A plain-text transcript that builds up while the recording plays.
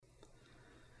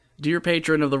Dear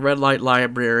patron of the Red Light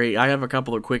Library, I have a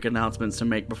couple of quick announcements to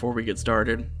make before we get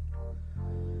started.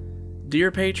 Dear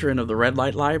patron of the Red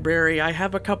Light Library, I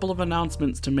have a couple of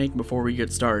announcements to make before we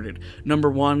get started.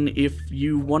 Number one, if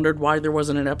you wondered why there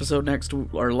wasn't an episode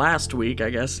last week,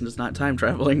 I guess, it's not time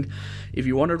traveling. If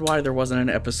you wondered why there wasn't an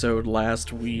episode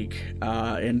last week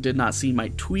and did not see my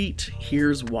tweet,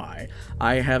 here's why.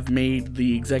 I have made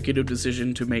the executive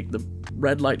decision to make the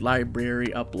Red Light Library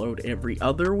upload every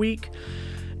other week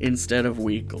instead of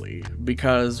weekly,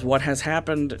 because what has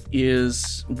happened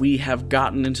is we have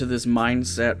gotten into this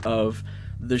mindset of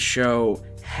the show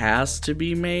has to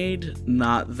be made,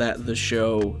 not that the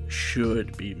show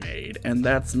should be made, and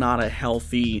that's not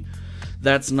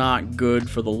good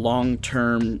for the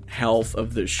long-term health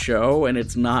of the show, and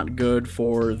it's not good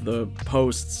for the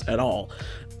posts at all.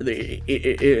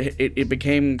 It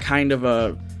became kind of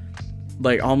a,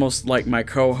 like, almost like my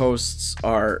co-hosts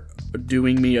are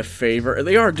doing me a favor.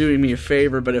 They are doing me a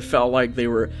favor, but it felt like they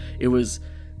were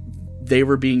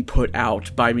being put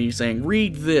out by me saying,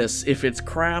 read this. If it's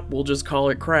crap, we'll just call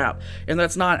it crap. And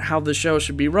that's not how the show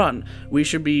should be run. We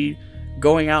should be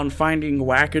going out and finding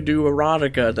wackadoo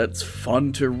erotica that's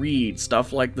fun to read,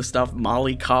 stuff like the stuff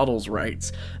Molly Coddles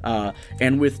writes.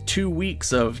 And with 2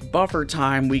 weeks of buffer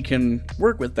time, we can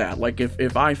work with that. Like,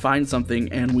 if I find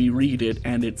something and we read it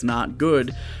and it's not good,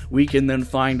 we can then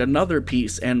find another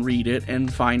piece and read it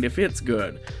and find if it's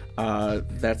good.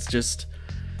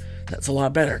 That's a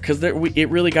lot better, because it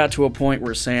really got to a point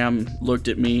where Sam looked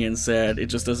at me and said, it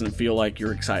just doesn't feel like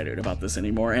you're excited about this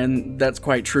anymore, and that's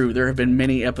quite true. There have been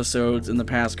many episodes in the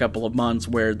past couple of months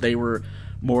where they were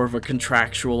more of a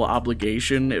contractual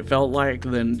obligation, it felt like,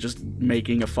 than just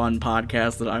making a fun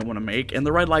podcast that I want to make, and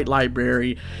the Red Light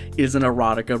Library is an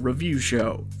erotica review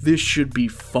show. This should be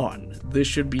fun. This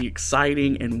should be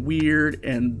exciting and weird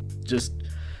and just,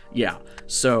 yeah,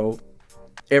 so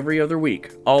every other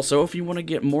week. Also, if you want to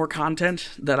get more content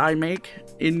that I make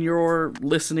in your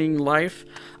listening life,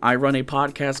 I run a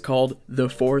podcast called The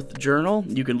Fourth Journal.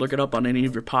 You can look it up on any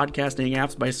of your podcasting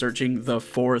apps by searching The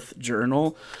Fourth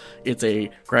Journal. It's a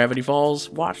Gravity Falls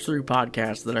watch-through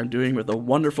podcast that I'm doing with a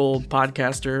wonderful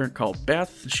podcaster called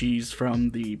Beth. She's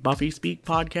from the Buffy Speak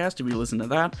podcast, if you listen to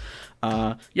that.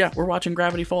 We're watching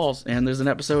Gravity Falls, and there's an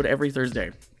episode every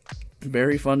Thursday.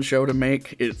 Very fun show to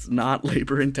make. It's not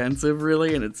labor intensive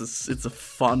really, and it's a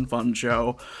fun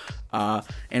show. And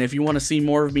if you want to see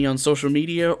more of me on social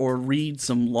media or read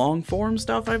some long form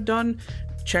stuff I've done,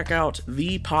 check out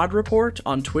The Pod Report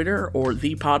on Twitter or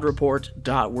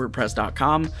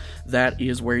thepodreport.wordpress.com. That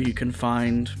is where you can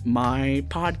find my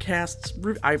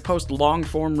podcasts. I post long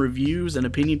form reviews and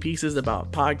opinion pieces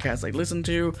about podcasts I listen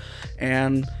to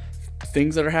and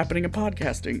things that are happening in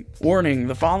podcasting. Warning,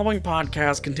 the following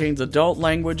podcast contains adult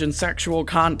language and sexual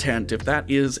content. If that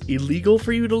is illegal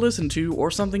for you to listen to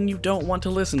or something you don't want to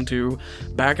listen to,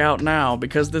 back out now,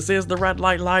 because this is the Red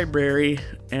Light Library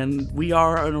and we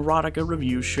are an erotica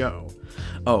review show.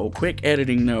 Oh, quick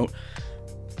editing note.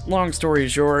 Long story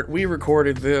short, we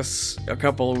recorded this a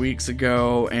couple of weeks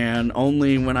ago, and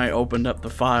only when I opened up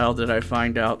the file did I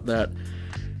find out that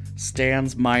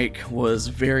Stan's mic was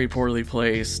very poorly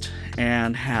placed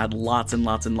and had lots and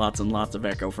lots of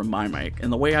echo from my mic.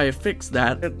 And the way I fixed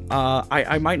that,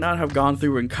 I might not have gone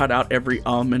through and cut out every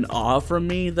and ah from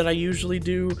me that I usually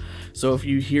do. So if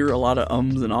you hear a lot of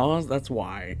ums and ahs, that's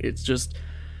why. It's just,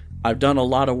 I've done a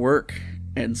lot of work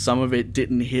and some of it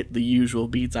didn't hit the usual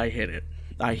beats I hit it.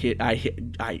 Okay,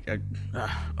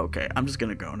 I'm just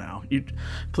gonna go now. You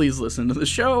please listen to the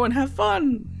show and have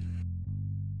fun.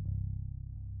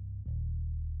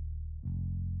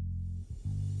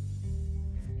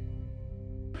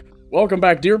 Welcome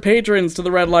back, dear patrons, to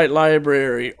the Red Light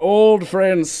Library. Old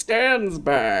friend Stan's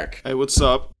back. Hey, what's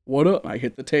up? What up? I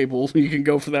hit the table. You can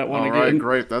go for that one again. All right,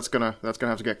 great. That's gonna have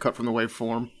to get cut from the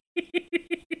waveform.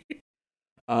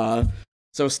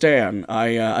 So Stan,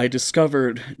 I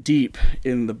discovered deep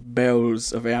in the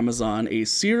bowels of Amazon a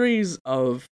series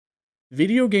of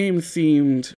video game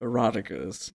themed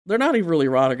eroticas. They're not even really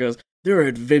eroticas. They're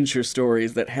adventure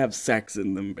stories that have sex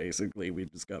in them, basically,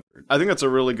 we've discovered. I think that's a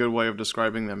really good way of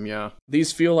describing them, yeah.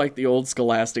 These feel like the old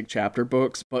Scholastic chapter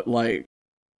books, but, like,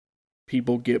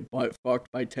 people get butt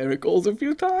fucked by tentacles a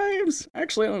few times.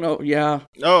 Actually, I don't know, yeah.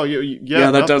 Oh, yeah. Yeah,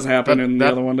 that does happen in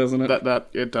the other one, doesn't it? That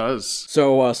it does.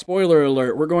 So, spoiler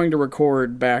alert, we're going to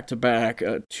record back-to-back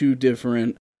 2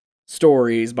 different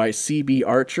stories by C.B.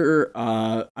 Archer.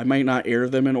 I might not air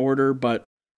them in order, but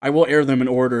I will air them in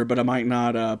order, but I might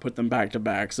not put them back to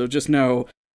back. So just know,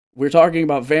 we're talking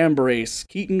about Vambrace,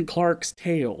 Keaton Clarke's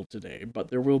Tale today, but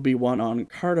there will be one on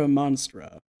Carta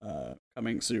Monstra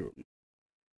coming soon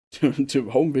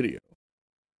to home video.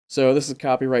 So this is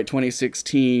copyright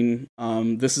 2016.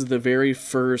 This is the very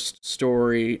first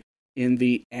story in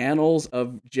the Annals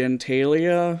of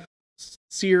Genitalia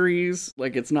series.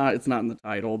 Like it's not in the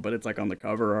title, but it's like on the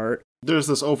cover art. There's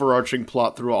this overarching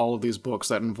plot through all of these books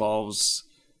that involves...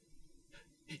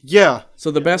 Yeah.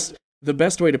 So the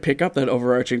best way to pick up that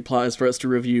overarching plot is for us to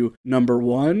review number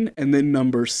 1 and then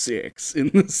number 6 in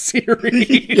the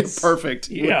series. Yeah, perfect.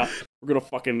 Yeah. We're gonna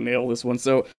fucking nail this one.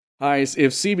 So, hi,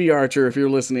 if CB Archer, if you're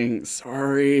listening,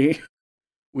 sorry.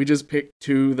 We just picked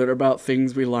 2 that are about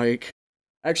things we like.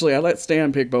 Actually, I let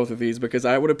Stan pick both of these because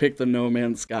I would have picked the No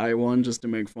Man's Sky one just to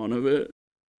make fun of it.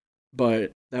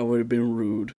 But that would have been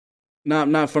rude.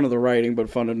 Not fun of the writing, but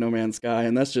fun of No Man's Sky,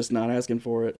 and that's just not asking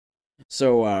for it.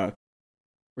 So,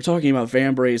 we're talking about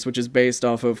Vambrace, which is based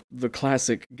off of the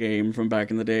classic game from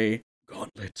back in the day,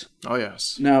 Gauntlet. Oh,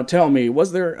 yes. Now, tell me,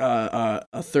 was there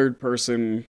a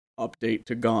third-person update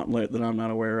to Gauntlet that I'm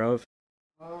not aware of?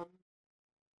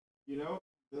 You know,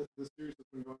 this series has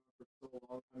been going on for so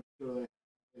long, I'm sure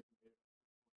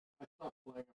I stopped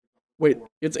playing. Wait,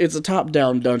 it's a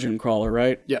top-down dungeon crawler,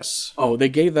 right? Yes. Oh, they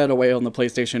gave that away on the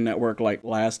PlayStation Network like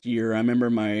last year. I remember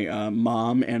my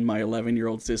mom and my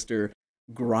 11-year-old sister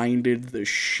grinded the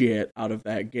shit out of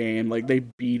that game. Like, they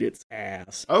beat its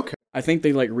ass. Okay. I think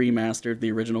they, like, remastered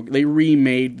the original. They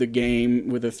remade the game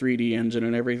with a 3D engine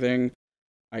and everything,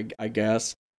 I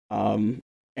guess. And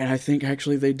I think,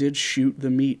 actually, they did shoot the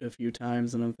meat a few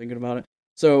times, and I'm thinking about it.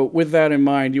 So, with that in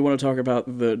mind, you want to talk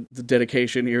about the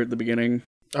dedication here at the beginning?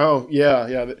 Oh,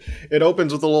 yeah. It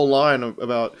opens with a little line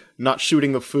about not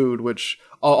shooting the food, which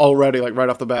already, like, right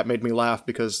off the bat made me laugh,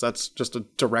 because that's just a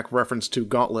direct reference to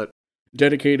Gauntlet.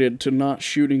 Dedicated to not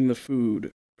shooting the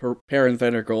food.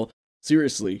 Parenthetical.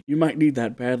 Seriously, you might need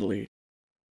that badly.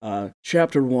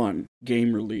 Chapter 1,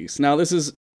 game release. Now, this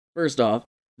is, first off,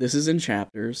 this is in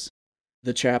chapters.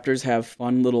 The chapters have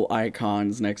fun little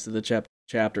icons next to the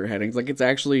chapter headings. Like, it's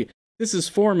actually, this is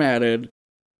formatted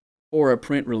for a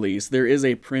print release. There is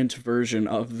a print version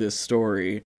of this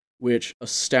story, which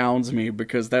astounds me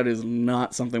because that is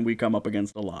not something we come up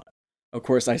against a lot. Of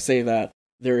course, I say that.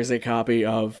 There is a copy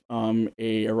of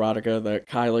a erotica that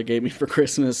Kyla gave me for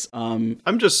Christmas.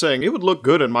 I'm just saying, it would look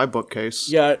good in my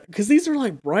bookcase. Yeah, because these are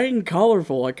like bright and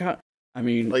colorful. Like,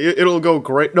 it'll go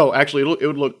great. No, actually, it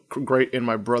would look great in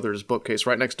my brother's bookcase,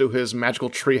 right next to his Magical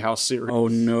Treehouse series. Oh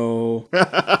no,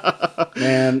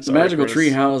 man! Sorry, Magical Chris.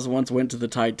 Treehouse once went to the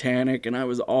Titanic, and I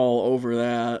was all over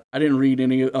that. I didn't read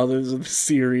any others of the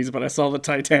series, but I saw the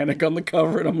Titanic on the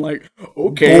cover, and I'm like,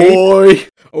 okay,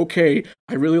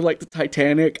 I really like the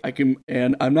Titanic.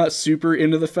 And I'm not super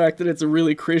into the fact that it's a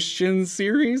really Christian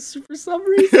series for some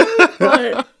reason,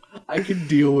 but I can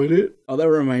deal with it. Oh, that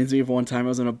reminds me of one time I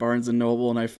was in a Barnes &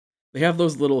 Noble, and they have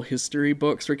those little history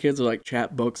books for kids, or like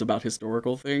chap books about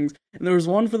historical things. And there was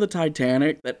one for the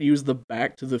Titanic that used the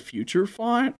Back to the Future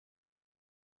font.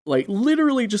 Like,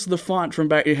 literally just the font from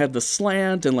back. It had the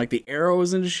slant and, like, the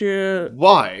arrows and shit.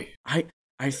 Why?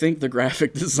 I think the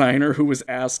graphic designer who was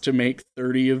asked to make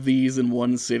 30 of these in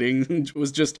one sitting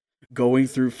was just going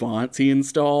through fonts he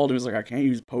installed. It was like, I can't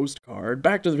use Postcard.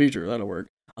 Back to the Future, that'll work.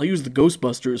 I'll use the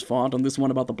Ghostbusters font on this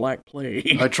one about the Black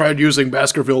Plague. I tried using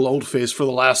Baskerville Oldface for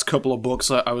the last couple of books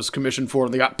I was commissioned for,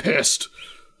 and they got pissed.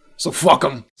 So fuck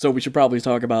them. So we should probably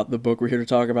talk about the book we're here to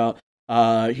talk about.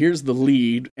 Here's the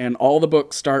lead, and all the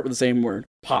books start with the same word.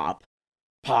 Pop.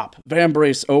 Pop.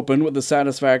 Vambrace opened with the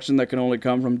satisfaction that can only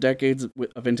come from decades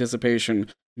of anticipation,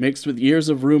 mixed with years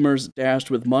of rumors, dashed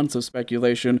with months of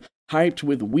speculation, hyped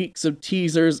with weeks of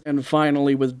teasers, and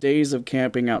finally with days of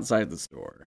camping outside the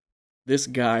store. This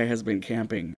guy has been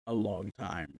camping a long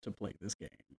time to play this game.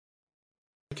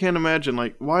 I can't imagine,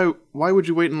 like, why would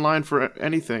you wait in line for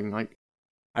anything? Like,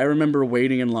 I remember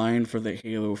waiting in line for the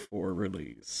Halo 4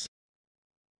 release.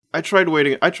 I tried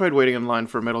waiting in line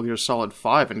for Metal Gear Solid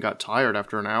 5 and got tired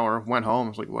after an hour. Went home, I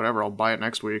was like, whatever, I'll buy it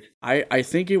next week. I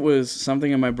think it was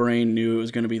something in my brain knew it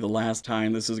was going to be the last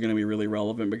time this was going to be really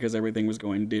relevant because everything was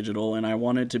going digital, and I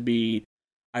wanted to be...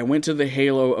 I went to the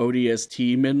Halo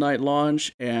ODST midnight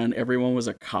launch, and everyone was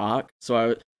a cock,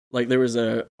 so there was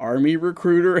a army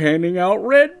recruiter handing out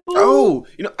Red Bull. Oh,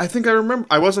 I think I remember.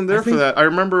 I wasn't there for that. I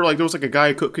remember, there was a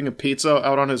guy cooking a pizza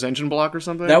out on his engine block or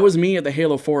something. That was me at the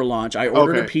Halo 4 launch. I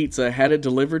ordered a pizza, had it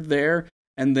delivered there,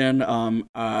 and then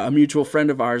a mutual friend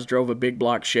of ours drove a big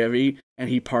block Chevy, and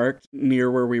he parked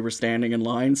near where we were standing in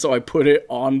line, so I put it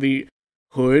on the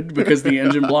hood because the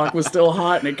engine block was still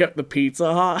hot, and it kept the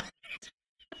pizza hot.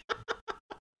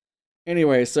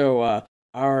 Anyway, so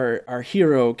our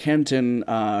hero, Keaton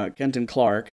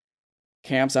Clarke,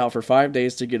 camps out for 5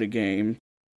 days to get a game.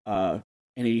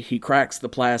 and he cracks the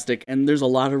plastic, and there's a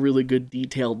lot of really good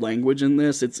detailed language in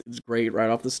this. It's great right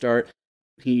off the start.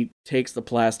 He takes the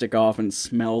plastic off and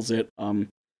smells it.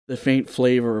 The faint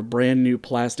flavor of brand new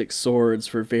plastic swords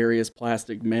for various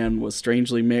plastic men was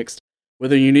strangely mixed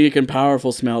with a unique and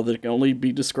powerful smell that can only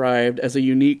be described as a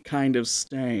unique kind of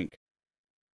stank.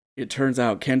 It turns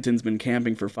out Kenton's been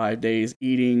camping for 5 days,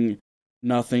 eating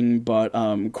nothing but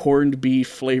corned beef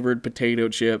flavored potato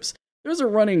chips. There's a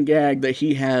running gag that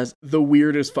he has the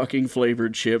weirdest fucking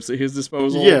flavored chips at his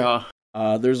disposal. Yeah.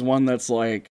 There's one that's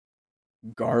like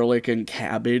garlic and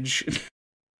cabbage.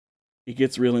 It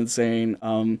gets real insane.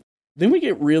 Then we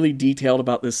get really detailed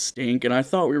about this stink, and I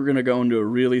thought we were going to go into a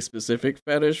really specific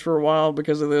fetish for a while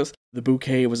because of this. The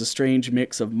bouquet was a strange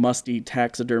mix of musty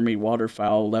taxidermy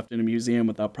waterfowl left in a museum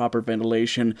without proper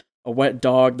ventilation, a wet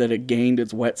dog that had gained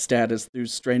its wet status through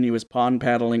strenuous pond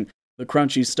paddling, the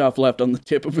crunchy stuff left on the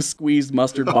tip of a squeezed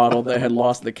mustard bottle that had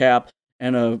lost the cap,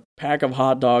 and a pack of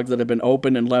hot dogs that had been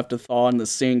opened and left to thaw in the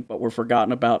sink but were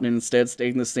forgotten about and instead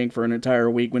stayed in the sink for an entire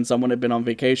week when someone had been on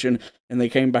vacation and they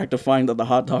came back to find that the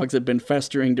hot dogs had been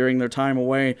festering during their time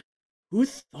away. Who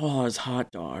thaws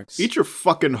hot dogs? Eat your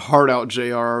fucking heart out,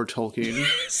 J.R.R. Tolkien.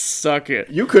 Suck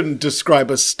it. You couldn't describe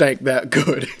a stank that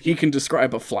good. He can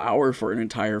describe a flower for an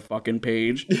entire fucking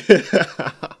page.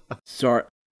 Sorry.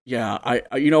 Yeah,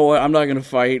 I you know what? I'm not gonna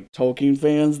fight Tolkien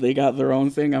fans. They got their own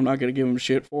thing. I'm not gonna give them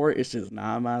shit for it. It's just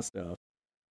not my stuff.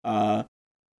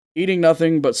 Eating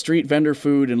nothing but street vendor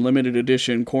food and limited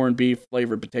edition corned beef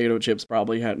flavored potato chips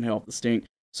probably hadn't helped the stink.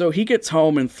 So he gets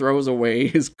home and throws away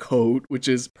his coat, which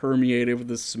is permeated with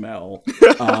the smell.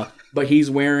 But he's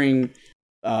wearing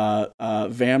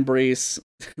Vambrace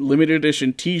limited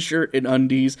edition t-shirt and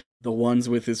undies, the ones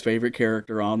with his favorite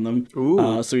character on them.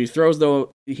 So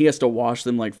he has to wash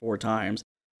them like 4 times.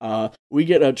 We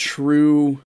get a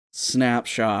true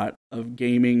snapshot of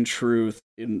gaming truth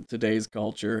in today's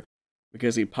culture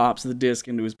because he pops the disc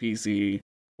into his PC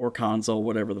or console,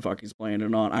 whatever the fuck he's playing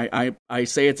it on. I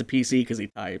say it's a PC because he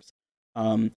types.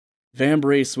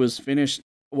 Vambrace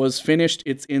was finished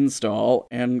its install,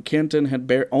 and Keaton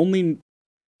had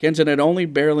only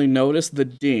barely noticed the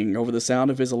ding over the sound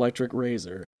of his electric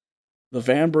razor. The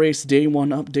Vambrace Day 1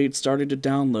 update started to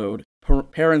download.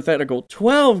 Parenthetical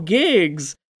 12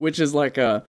 gigs, which is like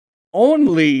it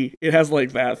has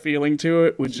like that feeling to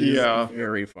it, which is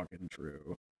very fucking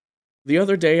true. The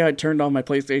other day I turned on my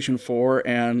PlayStation 4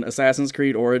 and Assassin's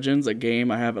Creed Origins, a game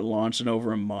I haven't launched in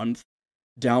over a month,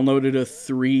 downloaded a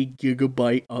 3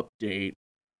 gigabyte update.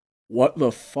 What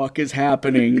the fuck is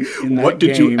happening in that game? What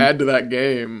did you add to that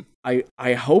game?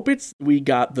 I hope we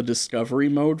got the discovery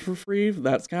mode for free.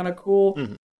 That's kind of cool.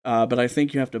 Mm-hmm. But I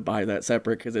think you have to buy that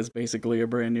separate because it's basically a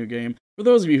brand new game. For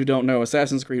those of you who don't know,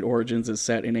 Assassin's Creed Origins is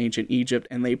set in ancient Egypt,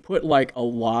 and they put like a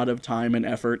lot of time and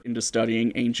effort into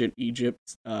studying ancient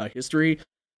Egypt's history.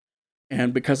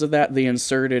 And because of that, they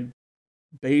inserted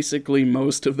basically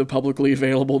most of the publicly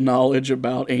available knowledge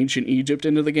about ancient Egypt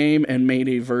into the game and made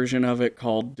a version of it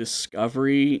called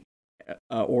Discovery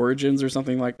Origins or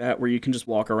something like that, where you can just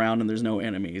walk around and there's no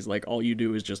enemies. Like, all you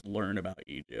do is just learn about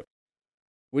Egypt,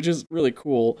 which is really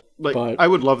cool. Like, but I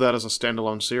would love that as a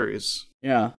standalone series.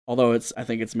 Yeah, although I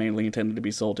think it's mainly intended to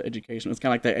be sold to education. It's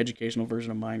kind of like the educational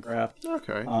version of Minecraft.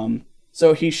 Okay.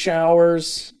 So he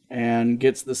showers and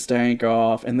gets the stank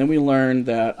off, and then we learn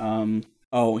that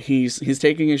he's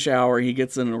taking a shower, he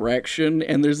gets an erection,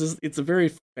 and it's a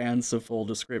very fanciful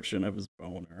description of his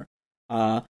boner.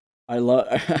 I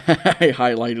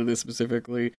highlighted this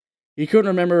specifically. He couldn't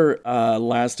remember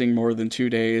lasting more than 2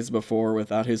 days before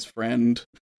without his friend,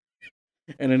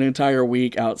 and an entire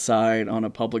week outside on a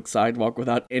public sidewalk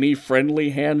without any friendly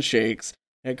handshakes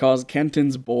had caused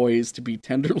Kenton's boys to be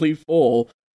tenderly full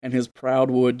and his proud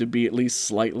wood to be at least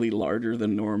slightly larger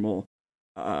than normal.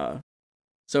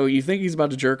 So you think he's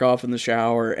about to jerk off in the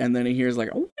shower, and then he hears like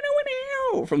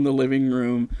 "oh" from the living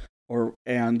room,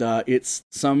 and it's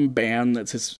some band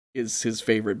that's his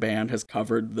favorite band has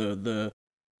covered the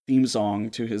theme song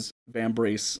to his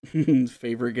Vambrace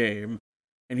favorite game,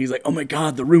 and he's like, "Oh my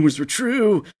god, the rumors were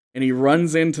true!" And he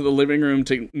runs into the living room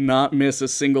to not miss a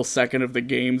single second of the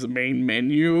game's main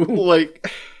menu.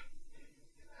 Like,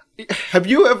 have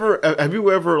you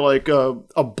ever like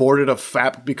aborted a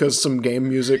FAP because some game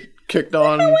music kicked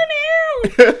on?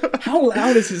 How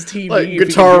loud is his TV? Like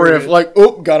guitar riff, like,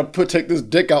 oh, gotta take this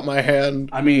dick out my hand.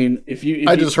 I mean, if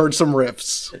I just heard some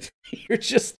riffs.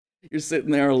 You're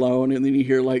sitting there alone, and then you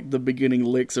hear like the beginning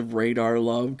licks of Radar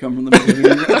Love come from the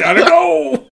beginning. Gotta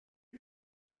go.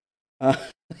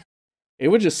 It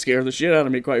would just scare the shit out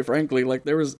of me, quite frankly. Like,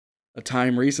 there was a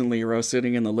time recently where I was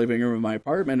sitting in the living room of my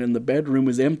apartment, and the bedroom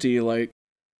was empty. Like,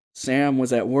 Sam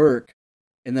was at work,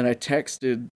 And then I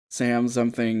texted Sam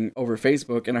something over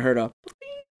Facebook, and I heard a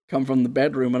come from the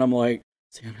bedroom, and I'm like,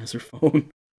 Sam has her phone.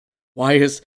 Why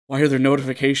are there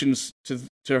notifications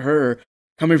to her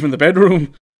coming from the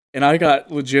bedroom? And I got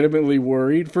legitimately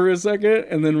worried for a second,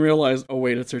 and then realized, oh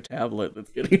wait, it's her tablet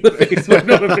that's getting the Facebook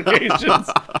notifications.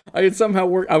 I had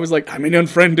somehow I was like, I'm in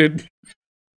Unfriended.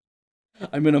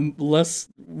 I'm in a less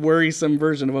worrisome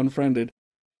version of Unfriended.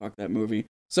 Fuck that movie.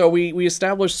 So we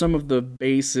established some of the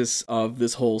basis of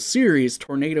this whole series.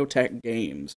 Tornado Tech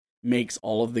Games makes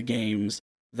all of the games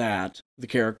that the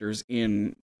characters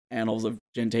in Annals of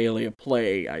Gentalia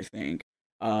play, I think.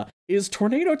 Is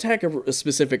Tornado Tech a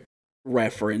specific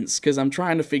reference? Because I'm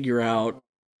trying to figure out,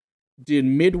 did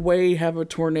Midway have a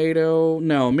tornado?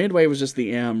 No, Midway was just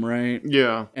the M, right?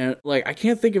 Yeah. And like, I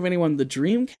can't think of anyone. The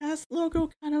Dreamcast logo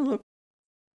kind of looked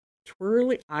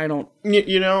twirly. I don't.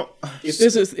 You know, if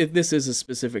this is a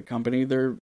specific company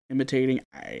they're imitating,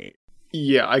 I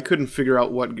couldn't figure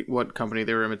out what company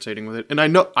they were imitating with it, and I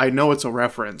know it's a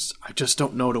reference. I just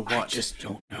don't know to what. I just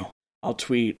don't know. I'll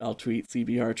tweet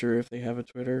CB Archer if they have a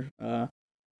Twitter,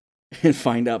 and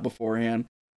find out beforehand.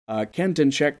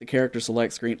 Keaton checked the character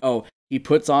select screen. Oh, he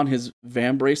puts on his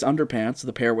Vambrace underpants,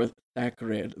 the pair with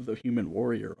Thackered, the human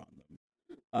warrior, on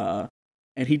them.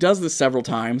 And he does this several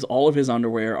times. All of his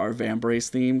underwear are Vambrace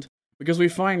themed, because we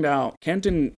find out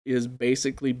Keaton is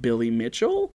basically Billy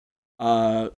Mitchell,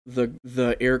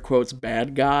 the air quotes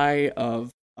bad guy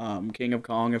of King of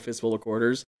Kong, A Fistful of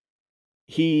Quarters.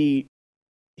 He's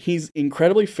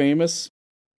incredibly famous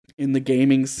in the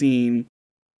gaming scene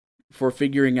for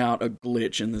figuring out a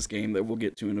glitch in this game that we'll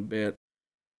get to in a bit.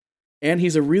 And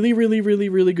he's a really, really, really,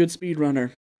 really good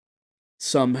speedrunner.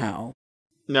 Somehow.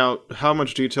 Now, how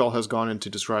much detail has gone into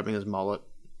describing his mullet?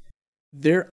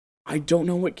 I don't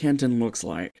know what Keaton looks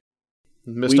like.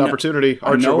 Missed opportunity.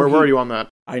 Archer, where were you on that?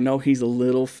 I know he's a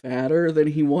little fatter than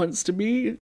he wants to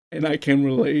be, and I can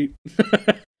relate.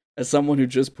 As someone who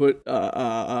just put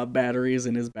batteries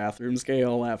in his bathroom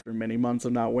scale after many months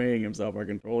of not weighing himself, I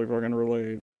can totally fucking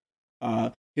relate.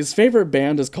 His favorite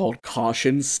band is called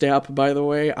Caution Step, by the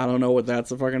way. I don't know what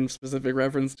that's a fucking specific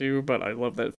reference to, but I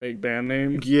love that fake band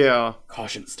name. Yeah.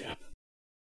 Caution Step.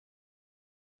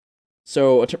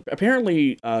 So,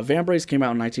 apparently, Vambrace came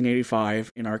out in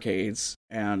 1985 in arcades,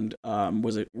 and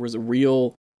was a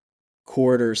real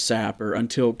quarter sapper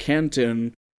until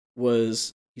Keaton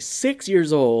was 6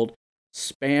 years old,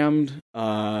 spammed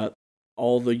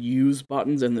all the use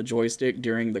buttons and the joystick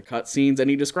during the cutscenes, and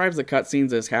he describes the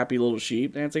cutscenes as happy little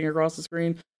sheep dancing across the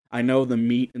screen. I know the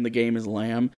meat in the game is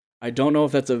lamb. I don't know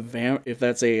if that's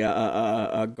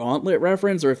a Gauntlet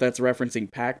reference, or if that's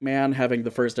referencing Pac-Man having the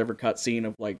first ever cutscene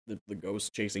of like the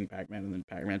ghost chasing Pac-Man and then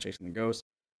Pac-Man chasing the ghost.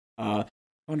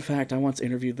 Fun fact: I once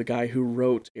interviewed the guy who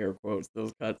wrote air quotes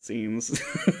those cutscenes.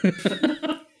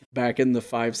 Back in the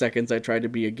 5 seconds I tried to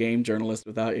be a game journalist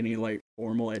without any like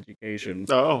formal education.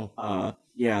 Oh.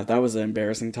 Yeah, that was an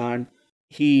embarrassing time.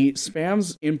 He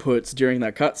spams inputs during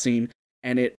that cutscene,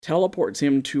 and it teleports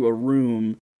him to a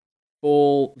room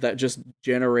full that just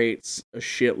generates a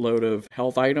shitload of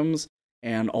health items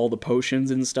and all the potions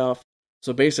and stuff.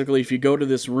 So basically, if you go to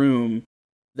this room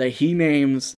that he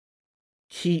names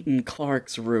Keaton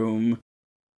Clarke's room,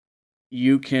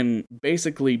 you can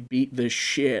basically beat the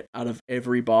shit out of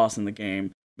every boss in the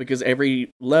game, because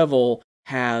every level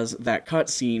has that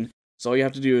cutscene. So all you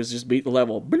have to do is just beat the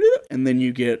level, and then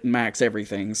you get max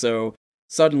everything. So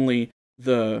suddenly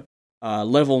the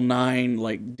level 9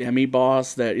 like demi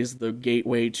boss that is the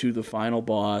gateway to the final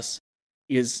boss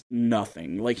is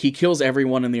nothing. Like, he kills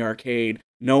everyone in the arcade.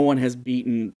 No one has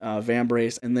beaten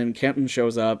Vambrace, and then Keaton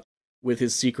shows up with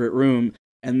his secret room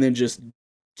and then just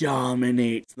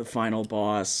dominates the final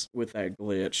boss with that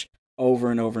glitch over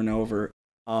and over and over.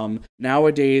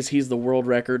 Nowadays, he's the world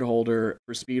record holder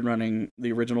for speedrunning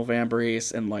the original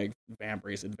Vambrace and like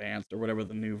Vambrace Advanced or whatever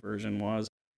the new version was.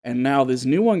 And now this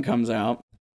new one comes out.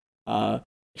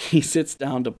 He sits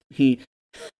down to he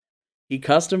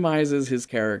customizes his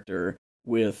character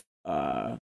with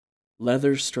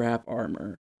leather strap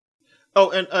armor. Oh,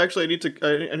 and actually,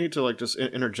 I need to like just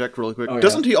interject really quick. Oh, yeah.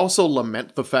 Doesn't he also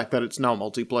lament the fact that it's now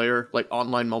multiplayer, like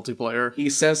online multiplayer? He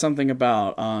says something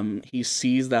about he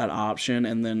sees that option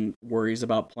and then worries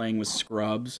about playing with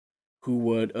scrubs who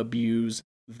would abuse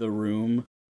the room,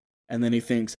 and then he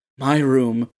thinks, my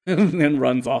room, and then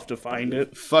runs off to find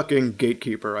it. Fucking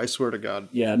gatekeeper, I swear to God.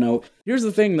 Yeah, no. Here's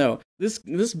the thing, though. This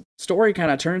story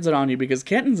kind of turns it on you, because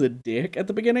Keaton's a dick at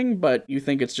the beginning, but you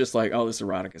think it's just like, oh, this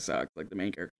erotica sucks. Like, the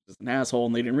main character is an asshole,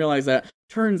 and they didn't realize that.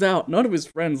 Turns out, none of his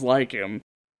friends like him.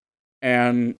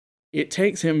 And it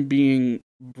takes him being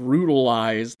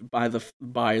brutalized by the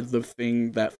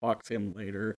thing that fucks him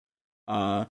later,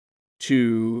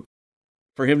 to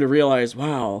for him to realize,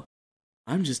 wow,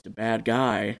 I'm just a bad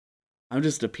guy. I'm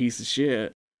just a piece of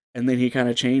shit. And then he kind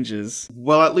of changes.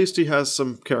 Well, at least he has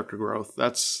some character growth.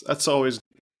 That's always...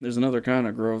 There's another kind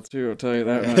of growth, too, I'll tell you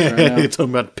that much right now. You're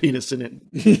talking about penis in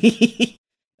it.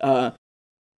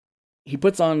 He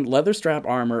puts on leather strap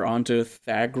armor onto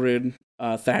Thagrid,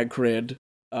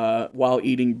 while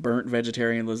eating burnt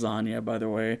vegetarian lasagna, by the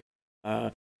way.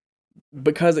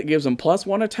 Because it gives him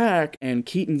 +1 attack, and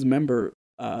Keaton's member...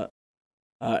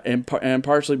 and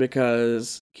partially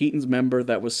because Keaton's member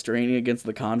that was straining against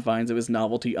the confines of his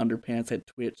novelty underpants had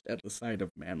twitched at the sight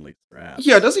of manly straps.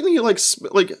 Yeah, doesn't he,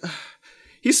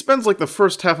 he spends, the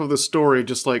first half of the story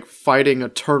just, fighting a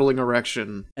turtling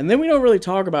erection. And then we don't really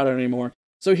talk about it anymore.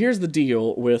 So here's the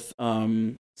deal with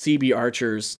CB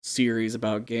Archer's series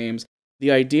about games. The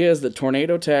idea is that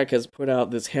Tornado Tech has put out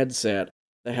this headset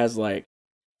that has,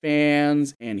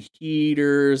 fans and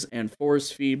heaters and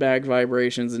force feedback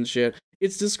vibrations and shit.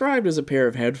 It's described as a pair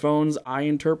of headphones, I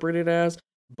interpret it as,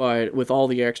 but with all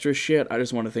the extra shit, I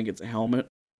just want to think it's a helmet.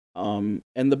 And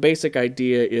the basic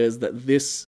idea is that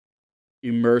this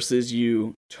immerses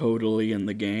you totally in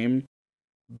the game,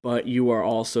 but you are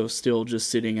also still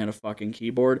just sitting at a fucking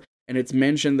keyboard. And it's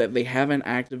mentioned that they haven't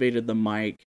activated the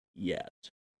mic yet.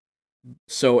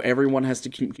 So everyone has to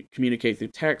communicate through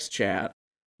text chat.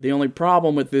 The only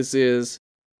problem with this is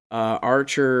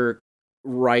Archer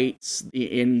writes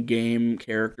the in-game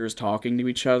characters talking to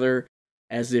each other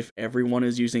as if everyone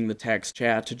is using the text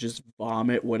chat to just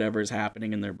vomit whatever's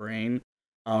happening in their brain.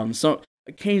 So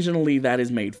occasionally that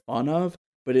is made fun of,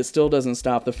 but it still doesn't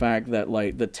stop the fact that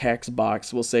the text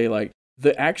box will say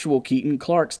the actual Keaton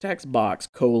Clarke's text box, :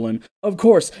 of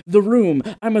course, the room,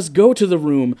 I must go to the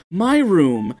room, my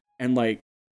room, and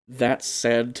that's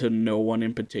said to no one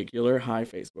in particular. Hi,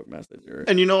 Facebook Messenger.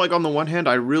 And on the one hand,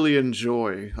 I really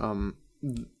enjoy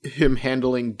him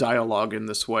handling dialogue in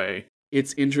this way.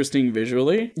 It's interesting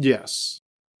visually. Yes.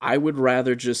 I would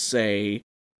rather just say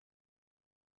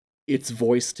it's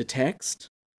voice to text,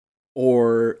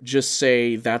 or just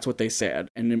say that's what they said,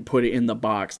 and then put it in the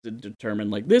box to determine,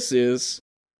 this is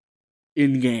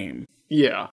in-game.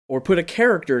 Yeah. Or put a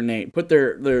character name, put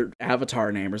their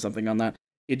avatar name or something on that.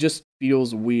 It just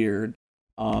feels weird,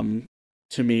 to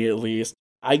me at least.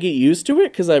 I get used to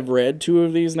it because I've read 2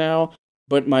 of these now,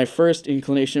 but my first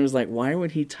inclination was why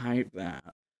would he type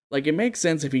that? It makes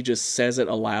sense if he just says it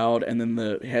aloud and then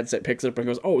the headset picks it up and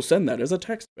goes, oh, send that as a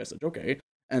text message, okay.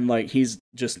 And he's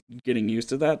just getting used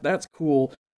to that. That's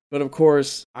cool. But of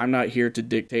course, I'm not here to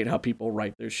dictate how people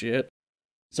write their shit.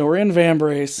 So we're in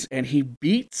Vambrace, and he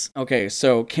beats... Okay,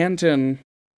 so Keaton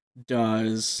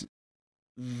does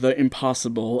the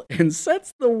impossible and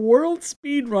sets the world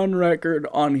speedrun record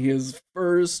on his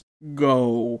first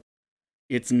go.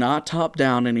 It's not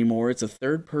top-down anymore. It's a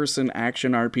third-person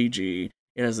action RPG.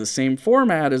 It has the same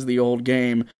format as the old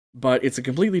game, but it's a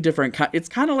completely different... It's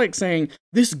kind of like saying,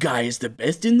 this guy is the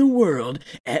best in the world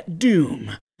at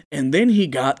Doom. And then he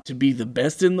got to be the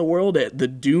best in the world at the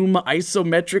Doom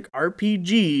isometric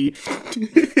RPG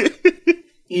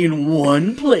in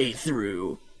one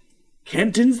playthrough.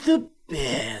 Keaton's the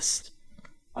best.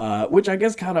 Which I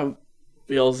guess kind of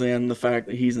fills in the fact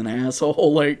that he's an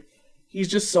asshole. He's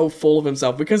just so full of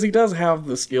himself, because he does have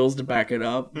the skills to back it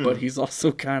up, but he's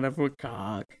also kind of a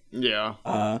cock. Yeah.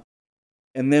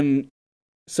 And then,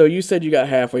 so you said you got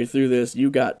halfway through this, you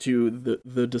got to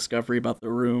the discovery about the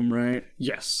room, right?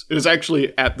 Yes. It was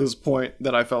actually at this point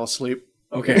that I fell asleep.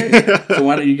 Okay. So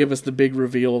why don't you give us the big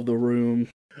reveal of the room?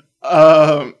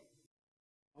 Oh,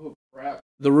 crap.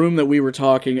 The room that we were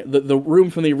talking, the room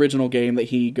from the original game that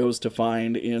he goes to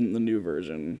find in the new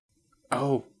version.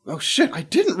 Oh shit, I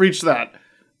didn't reach that.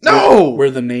 No!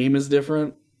 Where the name is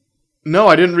different? No,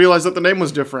 I didn't realize that the name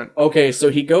was different. Okay, so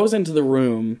he goes into the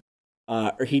room,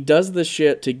 or he does the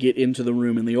shit to get into the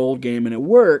room in the old game, and it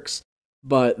works,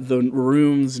 but the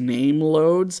room's name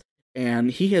loads, and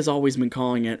he has always been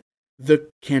calling it the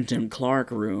Keaton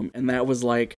Clarke room, and that was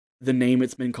the name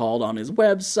it's been called on his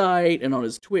website and on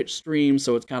his Twitch stream,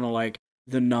 so it's kind of like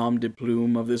the nom de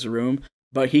plume of this room.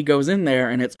 But he goes in there,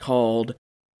 and it's called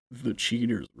the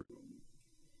Cheater's Room.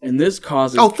 And this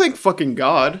causes... Oh, thank fucking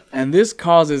God. And this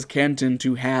causes Keaton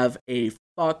to have a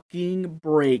fucking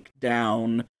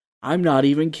breakdown. I'm not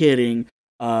even kidding.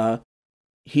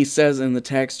 He says in the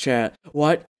text chat,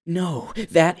 "What? No,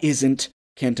 that isn't..."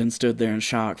 Keaton stood there in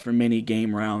shock for many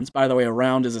game rounds. By the way, a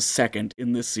round is a second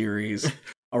in this series.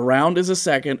 A round is a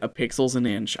second, a pixel's an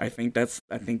inch. I think that's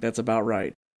about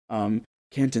right.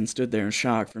 Keaton stood there in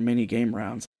shock for many game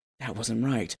rounds. That wasn't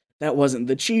right. That wasn't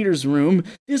the cheater's room.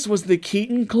 This was the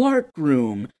Keaton Clarke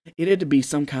room. It had to be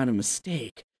some kind of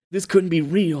mistake. This couldn't be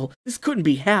real. This couldn't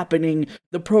be happening.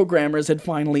 The programmers had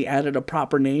finally added a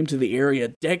proper name to the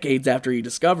area decades after he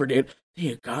discovered it. They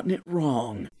had gotten it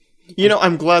wrong. You know,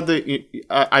 I'm glad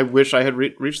I wish I had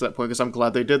reached that point, because I'm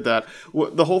glad they did that.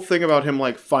 The whole thing about him,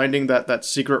 like, finding that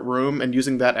secret room and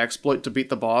using that exploit to beat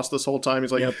the boss this whole time,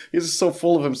 he's like, he's so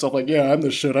full of himself, like, yeah, I'm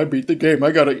the shit, I beat the game,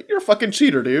 you're a fucking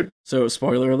cheater, dude. So,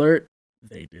 spoiler alert,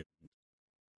 they didn't.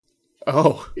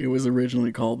 Oh. It was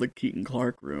originally called the Keaton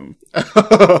Clarke room.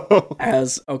 So I'm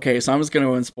just going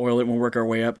to unspoil it and we'll work our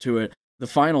way up to it. The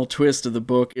final twist of the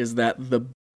book is that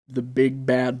the big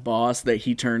bad boss that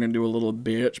he turned into a little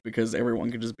bitch because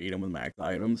everyone could just beat him with max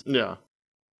items. Yeah.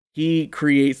 He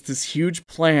creates this huge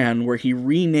plan where he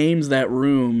renames that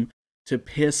room to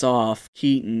piss off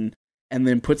Keaton and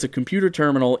then puts a computer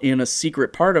terminal in a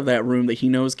secret part of that room that he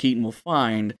knows Keaton will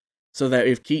find, so that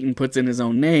if Keaton puts in his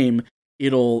own name,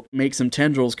 it'll make some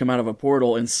tendrils come out of a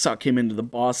portal and suck him into the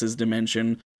boss's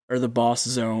dimension, or the boss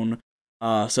zone,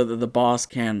 so that the boss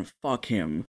can fuck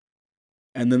him.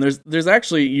 And then there's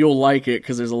actually, you'll like it,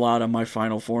 because there's a lot of my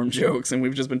Final Form jokes, and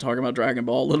we've just been talking about Dragon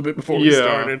Ball a little bit before we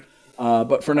started.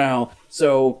 But for now,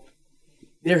 so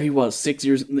there he was, 6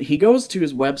 years. He goes to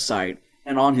his website,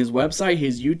 and on his website,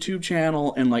 his YouTube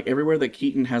channel, and like everywhere that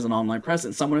Keaton has an online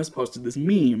presence, someone has posted this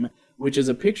meme, which is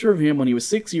a picture of him when he was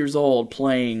 6 years old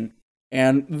playing,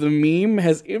 and the meme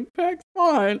has impact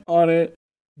font on it.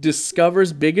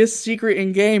 Discovers biggest secret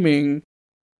in gaming.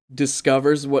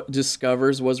 Discovers what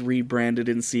discovers was rebranded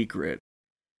in secret.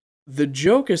 The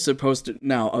joke is supposed to,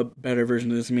 now a better version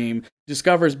of this meme,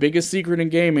 discovers biggest secret in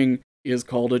gaming is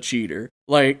called a cheater.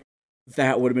 Like,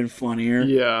 that would have been funnier.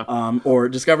 Yeah. Or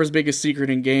discovers biggest secret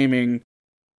in gaming,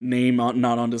 name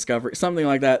not on discovery, something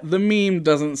like that. The meme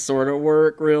doesn't sort of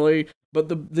work really, but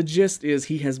the gist is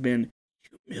he has been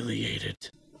humiliated.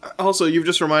 Also, you've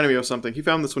just reminded me of something. He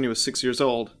found this when he was 6 years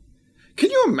old. Can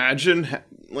you imagine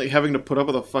having to put up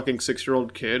with a fucking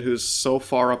 6-year-old kid who's so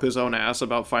far up his own ass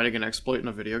about finding an exploit in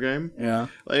a video game? Yeah.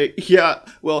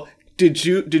 Well, did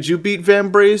you beat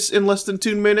Vambrace in less than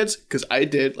 2 minutes? Because I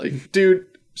did. Like, dude,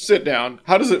 sit down.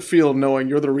 How does it feel knowing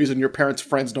you're the reason your parents'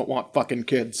 friends don't want fucking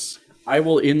kids? I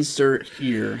will insert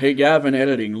here. Hey, Gavin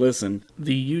Editing, listen.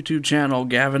 The YouTube channel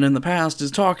Gavin in the Past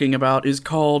is talking about is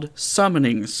called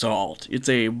Summoning Salt. It's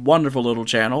a wonderful little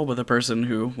channel with a person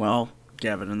who, well,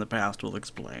 Gavin in the Past will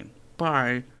explain.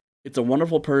 Bye. It's a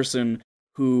wonderful person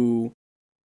who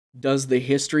does the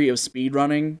history of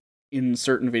speedrunning in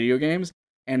certain video games,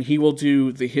 and he will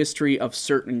do the history of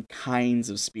certain kinds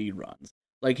of speedruns.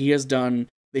 Like, he has done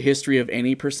the history of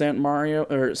any percent Mario,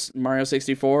 or Mario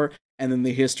 64, and then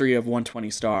the history of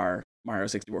 120 star Mario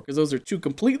 64, because those are two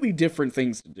completely different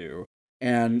things to do.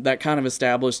 And that kind of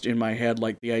established in my head,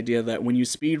 like, the idea that when you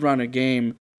speedrun a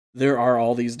game, there are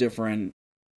all these different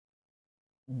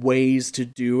ways to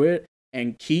do it,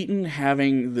 and Keaton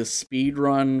having the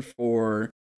speedrun for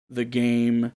the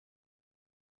game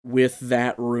with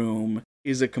that room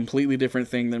is a completely different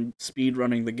thing than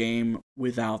speedrunning the game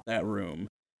without that room.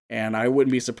 And I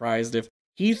wouldn't be surprised if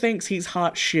he thinks he's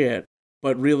hot shit,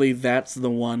 but really that's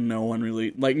the one no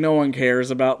one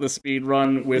cares about the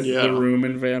speedrun with the room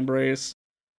in Vambrace.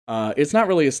 It's not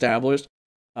really established.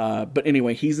 But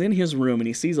anyway, he's in his room and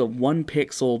he sees a 1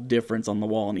 pixel difference on the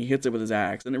wall and he hits it with his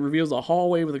axe and it reveals a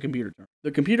hallway with a computer terminal.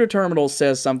 The computer terminal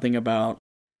says something about,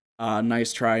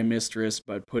 nice try, mistress,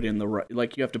 but put in the right,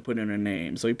 like, you have to put in a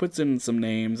name. So he puts in some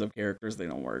names of characters, they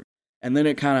don't work. And then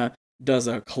it kind of does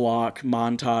a clock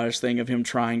montage thing of him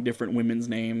trying different women's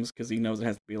names because he knows it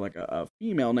has to be like a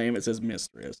female name. It says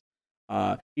mistress.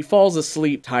 He falls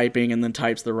asleep typing and then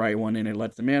types the right one and it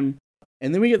lets him in.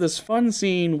 And then we get this fun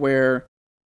scene where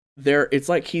it's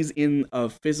like he's in a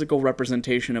physical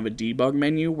representation of a debug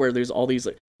menu where there's all these,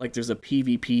 like there's a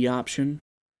PvP option,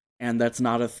 and that's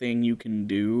not a thing you can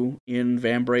do in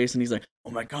Vambrace, and he's like,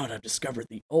 oh my god, I've discovered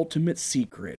the ultimate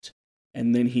secret.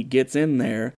 And then he gets in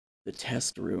there, the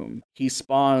test room. He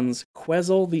spawns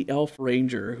Quezzle the Elf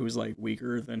Ranger, who's like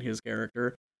weaker than his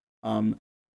character.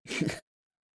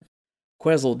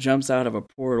 Quezzle jumps out of a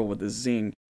portal with a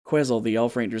zing. Quezzle, the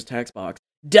Elf Ranger's text box.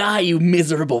 Die, you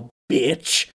miserable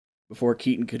bitch! Before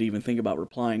Keaton could even think about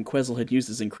replying, Quezzle had used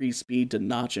his increased speed to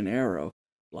notch an arrow.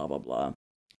 Blah, blah, blah.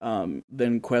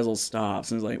 Then Quezzle stops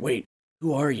and is like, wait,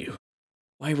 who are you?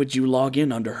 Why would you log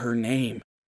in under her name?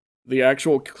 The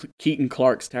actual Keaton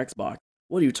Clarke's text box.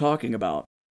 What are you talking about?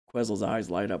 Quezzle's eyes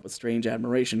light up with strange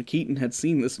admiration. Keaton had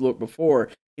seen this look before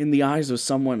in the eyes of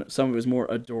some of his more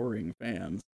adoring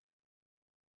fans.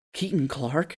 Keaton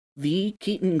Clarke? The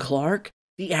Keaton Clarke?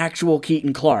 The actual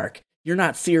Keaton Clarke. You're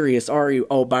not serious, are you?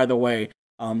 Oh, by the way,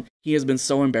 he has been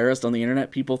so embarrassed on the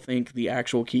internet, people think the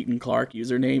actual Keaton Clarke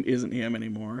username isn't him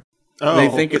anymore. Oh. They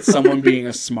think it's someone being a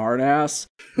smartass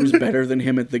who's better than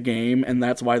him at the game, and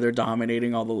that's why they're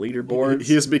dominating all the leaderboards.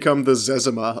 He has become the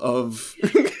Zezima of...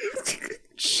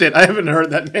 Shit, I haven't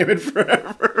heard that name in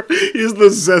forever. He's the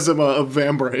Zezima of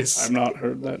Vambrace. I've not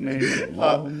heard that name in a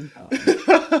long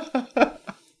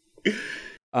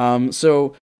time.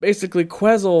 So basically,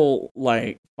 Quezzle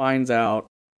finds out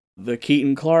the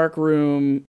Keaton Clarke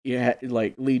room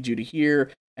leads you to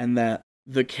here, and that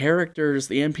the characters,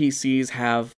 the NPCs,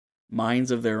 have minds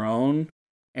of their own,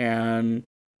 and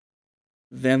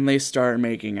then they start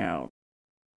making out.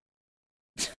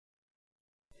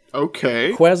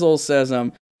 Okay. Quezzle says,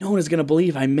 no one is going to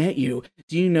believe I met you.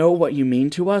 Do you know what you mean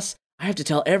to us? I have to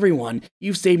tell everyone.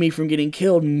 You've saved me from getting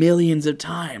killed millions of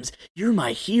times. You're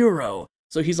my hero.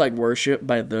 So he's worshipped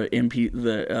by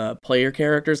the player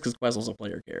characters, because Quezzle's a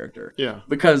player character. Yeah.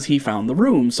 Because he found the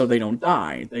room, so they don't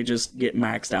die. They just get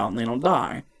maxed out and they don't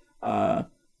die.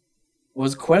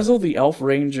 Was Quezzle the Elf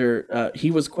Ranger?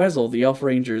 He was Quezzle, the Elf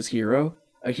Ranger's hero.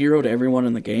 A hero to everyone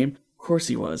in the game? Of course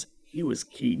he was. He was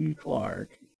Keaton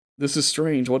Clarke. This is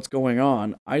strange, what's going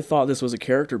on? I thought this was a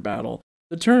character battle.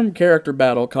 The term character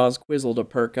battle caused Quezzle to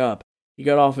perk up. He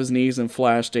got off his knees and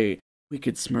flashed a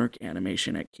wicked smirk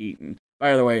animation at Keaton.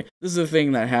 By the way, this is a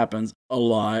thing that happens a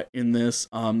lot in this.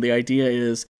 The idea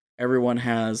is everyone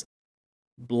has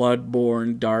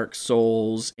Bloodborne, Dark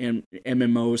Souls, and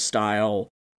MMO style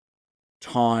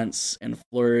taunts and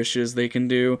flourishes they can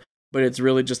do, but it's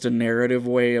really just a narrative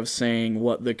way of saying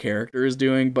what the character is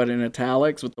doing, but in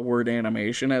italics with the word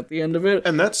animation at the end of it.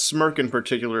 And that smirk in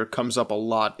particular comes up a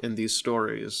lot in these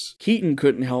stories. Keaton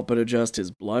couldn't help but adjust his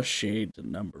blush shade to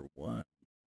number 1.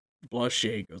 Blush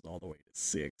shade goes all the way to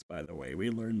 6, by the way. We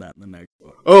learned that in the next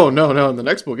book. Oh, no, in the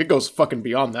next book, it goes fucking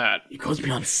beyond that. It goes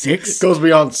beyond 6? It goes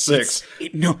beyond 6.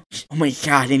 No, oh my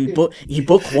god, in book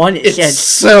 1 it it's says...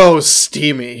 so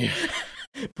steamy.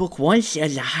 Book 1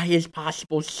 says the highest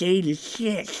possible shade is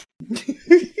 6.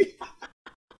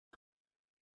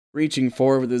 Reaching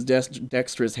forward with his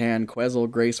dexterous hand, Quezzle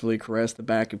gracefully caressed the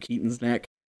back of Keaton's neck.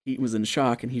 Keaton was in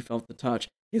shock, and he felt the touch.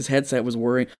 His headset was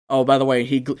whirring. Oh, by the way,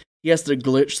 he has to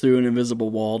glitch through an invisible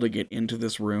wall to get into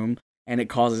this room, and it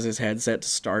causes his headset to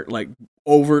start,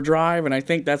 overdrive, and I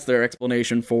think that's their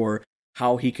explanation for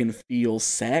how he can feel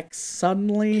sex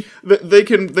suddenly. They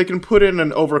can put in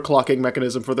an overclocking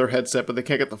mechanism for their headset, but they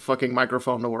can't get the fucking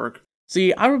microphone to work.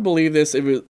 See, I would believe this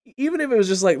even if it was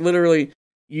just literally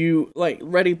you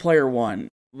Ready Player One,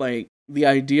 the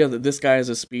idea that this guy is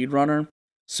a speedrunner,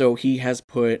 so he has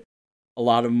put a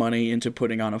lot of money into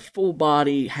putting on a full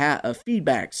body a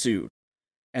feedback suit,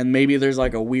 and maybe there's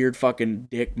a weird fucking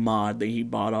dick mod that he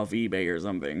bought off eBay or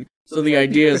something. So the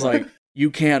idea is you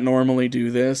can't normally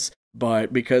do this.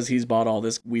 But because he's bought all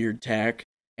this weird tech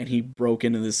and he broke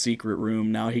into this secret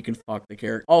room, now he can fuck the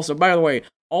character. Also, by the way,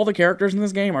 all the characters in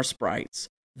this game are sprites.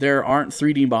 There aren't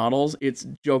 3D models. It's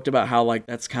joked about how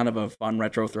that's kind of a fun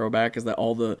retro throwback, is that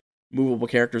all the movable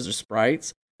characters are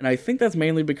sprites. And I think that's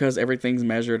mainly because everything's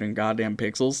measured in goddamn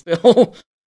pixels still.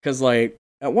 Because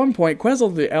at one point,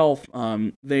 Quezzle the elf,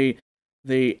 they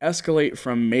escalate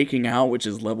from making out, which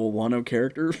is level 1 of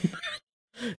character,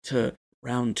 to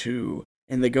round 2.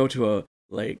 And they go to a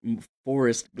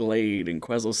forest glade, and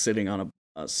Quezzle's sitting on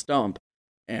a stump,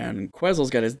 and Quezzle's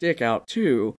got his dick out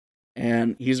too,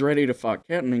 and he's ready to fuck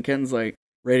Keaton, and Keaton's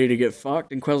ready to get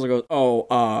fucked, and Quezzle goes, "Oh,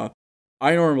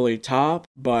 I normally top,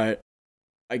 but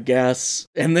I guess,"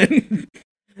 and then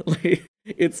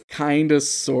it's kind of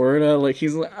sorta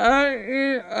he's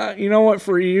you know what,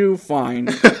 for you, fine.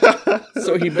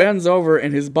 So he bends over,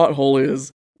 and his butthole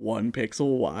is 1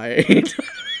 pixel wide.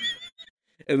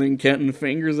 And then Keaton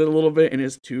fingers it a little bit, and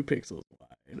it's 2 pixels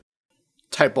wide.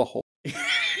 Type of hole.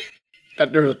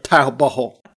 There's a type of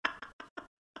hole.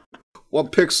 1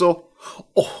 pixel.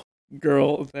 Oh,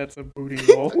 girl, that's a booty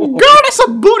hole. Girl, that's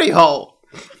a booty hole.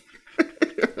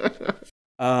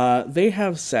 They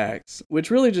have sex, which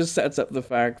really just sets up the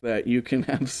fact that you can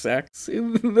have sex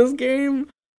in this game.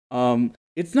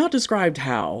 It's not described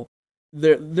how.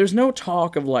 There's no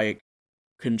talk of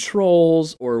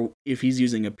controls or if he's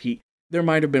using a There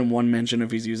might have been one mention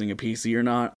if he's using a PC or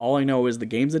not. All I know is the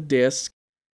game's a disc,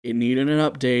 it needed an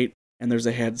update, and there's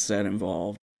a headset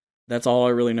involved. That's all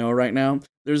I really know right now.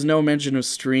 There's no mention of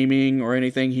streaming or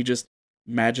anything. He just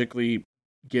magically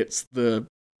gets the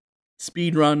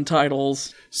speedrun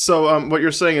titles. So what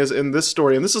you're saying is, in this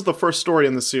story, and this is the first story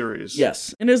in the series.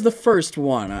 Yes, and is the first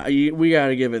one. We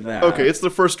gotta give it that. Okay, it's the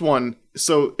first one.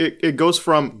 So it goes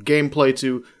from gameplay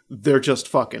to they're just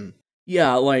fucking.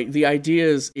 Yeah, like, the idea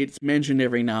is it's mentioned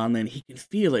every now and then. He can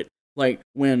feel it. Like,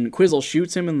 when Quizzle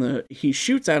shoots him he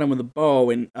shoots at him with a bow,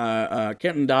 and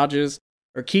Keaton dodges,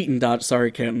 or Keaton dodges,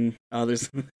 sorry, Keaton. There's,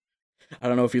 I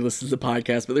don't know if you listen to the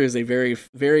podcast, but there's a very,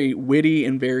 very witty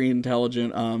and very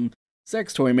intelligent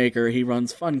sex toy maker. He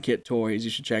runs Fun Kit Toys. You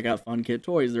should check out Fun Kit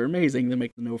Toys. They're amazing. They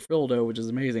make the No Frill Dough, which is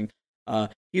amazing.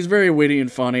 He's very witty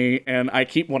and funny, and I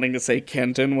keep wanting to say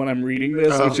Kenton when I'm reading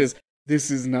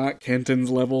this is not Kenton's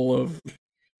level of...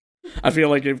 I feel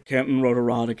like if Keaton wrote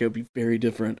Erotica, it would be very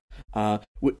different.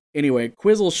 Anyway,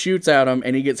 Quizzle shoots at him,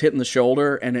 and he gets hit in the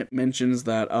shoulder, and it mentions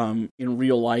that in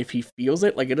real life he feels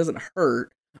it. Like, it doesn't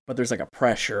hurt, but there's like a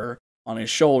pressure on his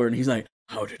shoulder, and he's like,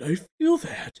 how did I feel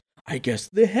that? I guess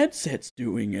the headset's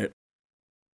doing it.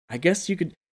 I guess you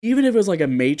could... Even if it was like a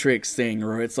Matrix thing,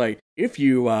 or it's like, if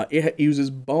you... it uses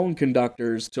bone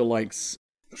conductors to, like...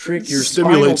 trick your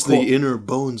stimulates the inner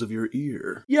bones of your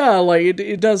ear. Yeah, like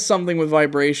it does something with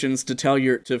vibrations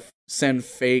to send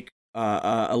fake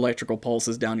electrical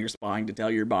pulses down your spine to tell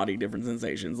your body different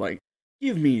sensations. Like,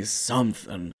 give me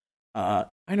something. I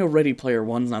know Ready Player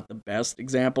One's not the best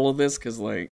example of this because,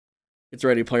 like, it's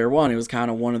Ready Player One. It was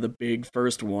kind of one of the big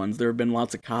first ones. There have been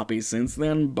lots of copies since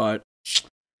then, but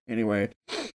anyway.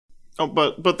 Oh,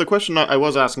 but the question I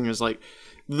was asking is, like,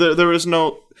 there is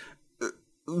no...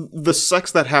 The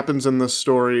sex that happens in this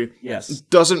story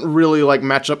doesn't really, like,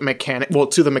 match up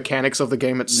to the mechanics of the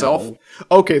game itself. No.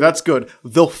 Okay, that's good.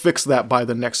 They'll fix that by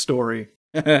the next story.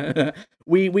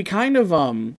 we kind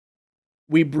of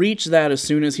we breach that as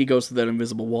soon as he goes to that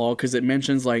invisible wall, because it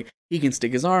mentions, like, he can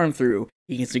stick his arm through,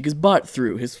 he can stick his butt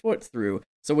through, his foot through.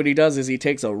 So what he does is he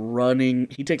takes a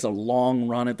long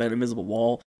run at that invisible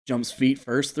wall, jumps feet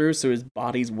first through, so his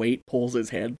body's weight pulls his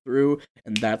head through,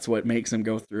 and that's what makes him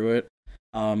go through it.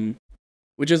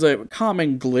 Which is a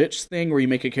common glitch thing where you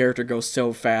make a character go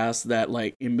so fast that,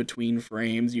 like, in between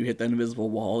frames you hit that invisible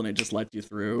wall and it just lets you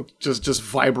through. Just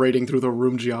vibrating through the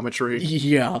room geometry.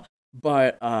 Yeah,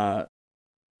 but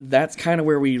that's kind of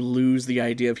where we lose the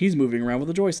idea of he's moving around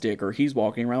with a joystick or he's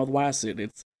walking around with WASD.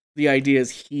 It's the idea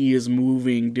is he is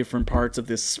moving different parts of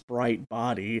this sprite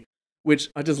body, which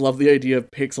I just love the idea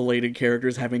of pixelated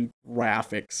characters having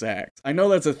graphic sex. I know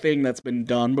that's a thing that's been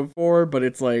done before, but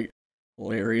it's like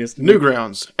hilarious.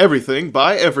 Newgrounds. Everything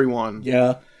by everyone.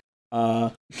 Yeah.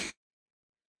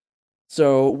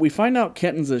 So we find out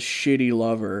Kenton's a shitty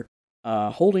lover.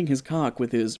 Holding his cock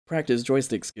with his practiced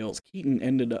joystick skills, Keaton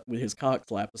ended up with his cock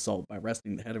slap assault by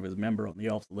resting the head of his member on the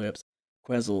elf's lips.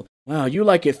 Quizzle, wow, you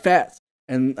like it fat.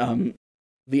 And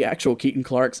the actual Keaton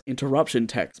Clarke's interruption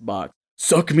text box.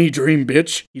 Suck me, dream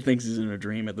bitch. He thinks he's in a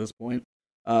dream at this point.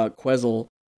 Quizzle,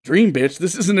 dream bitch,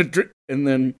 this isn't a dream. And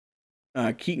then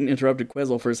Keaton interrupted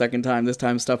Quizzle for a second time, this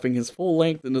time stuffing his full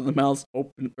length into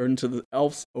the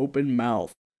elf's open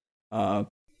mouth. I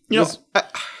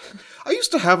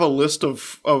used to have a list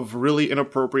of really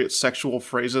inappropriate sexual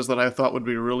phrases that I thought would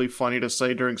be really funny to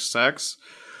say during sex.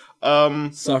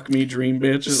 Suck me, dream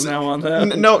bitch is now on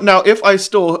that. Now if I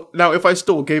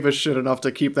still gave a shit enough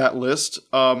to keep that list,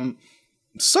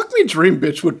 suck me, dream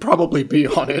bitch would probably be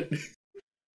on it.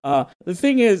 The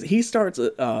thing is, he starts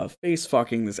face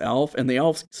fucking this elf, and the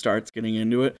elf starts getting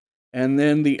into it, and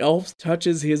then the elf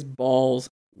touches his balls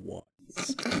once.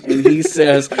 And he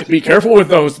says, be careful with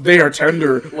those, they are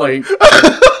tender. Like,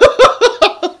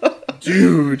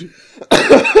 dude,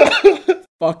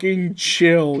 fucking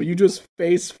chill. You just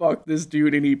face fucked this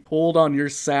dude and he pulled on your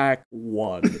sack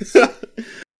once.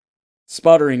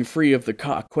 Sputtering free of the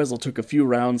cock, Quizzle took a few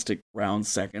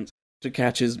seconds to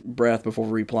catch his breath before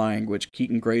replying, which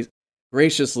Keaton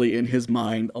graciously in his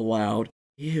mind allowed.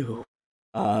 Ew.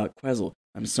 Quizzle,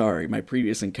 I'm sorry, my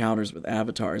previous encounters with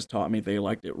avatars taught me they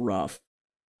liked it rough.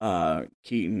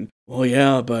 Keaton, well,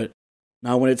 yeah, but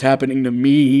not when it's happening to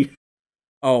me.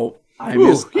 Oh,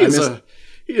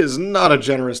 he is not a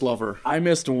generous lover. I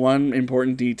missed one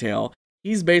important detail.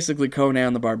 He's basically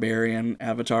Conan the Barbarian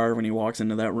avatar when he walks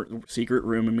into that secret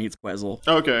room and meets Quizzle.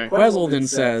 Okay. Quizzle then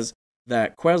says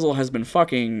that Quizzle has been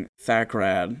fucking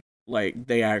Thackrad, like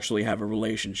they actually have a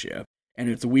relationship. And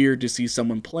it's weird to see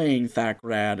someone playing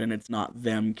Thackrad and it's not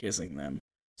them kissing them.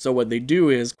 So what they do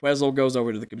is Quizzle goes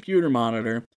over to the computer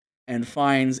monitor and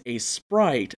finds a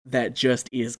sprite that just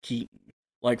is Keaton.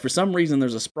 Like, for some reason,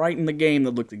 there's a sprite in the game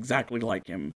that looks exactly like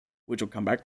him, which will come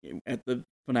back at the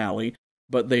finale.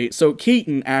 So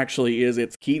Keaton actually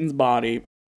it's Keaton's body,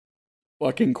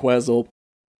 fucking Quizzle,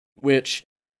 which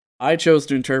I chose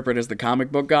to interpret as the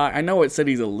comic book guy. I know it said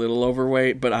he's a little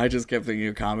overweight, but I just kept thinking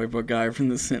of comic book guy from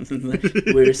The Simpsons. Like,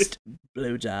 worst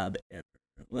blowjob ever.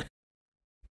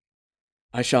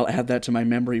 I shall add that to my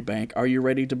memory bank. Are you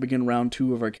ready to begin round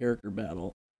 2 of our character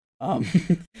battle? Um,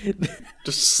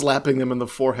 Just slapping them in the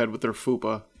forehead with their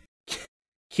fupa.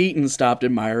 Keaton stopped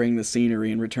admiring the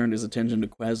scenery and returned his attention to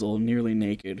Quezzle, nearly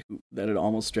naked, that had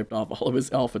almost stripped off all of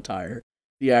his elf attire.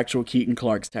 The actual Keaton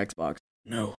Clarke's text box.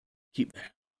 No, keep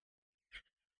that.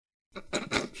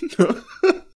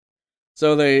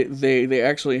 So they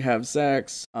actually have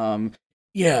sex.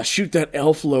 Yeah, shoot that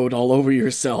elf load all over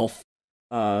yourself.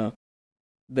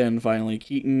 Then finally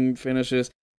Keaton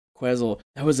finishes. Quezzle,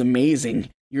 that was amazing.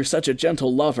 You're such a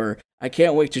gentle lover. I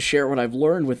can't wait to share what I've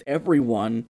learned with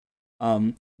everyone.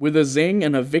 With a zing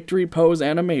and a victory pose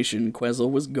animation,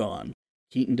 Quezzle was gone.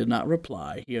 Keaton did not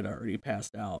reply. He had already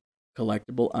passed out.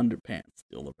 Collectible underpants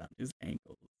still around his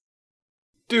ankles.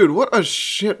 Dude, what a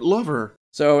shit lover.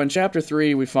 So in chapter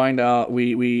 3, we find out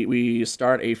we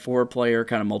start a 4-player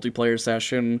kind of multiplayer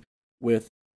session with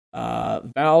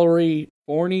Valerie,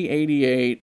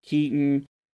 Forney88, Keaton,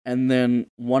 and then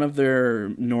one of their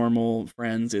normal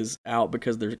friends is out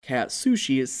because their cat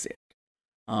Sushi is sick.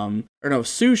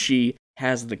 Sushi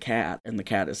has the cat, and the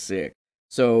cat is sick.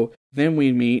 So then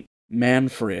we meet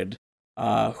Manfred,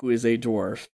 who is a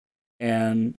dwarf,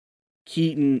 and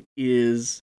Keaton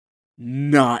is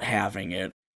not having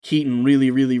it. Keaton really,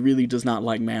 really, really does not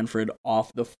like Manfred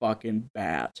off the fucking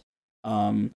bat.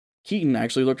 Keaton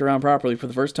actually looked around properly for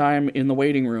the first time in the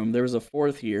waiting room. There was a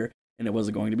 4th here, and it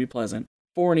wasn't going to be pleasant.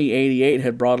 Forney88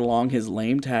 had brought along his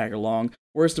lame tag-along.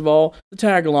 Worst of all, the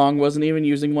tag-along wasn't even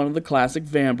using one of the classic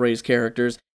Vambrace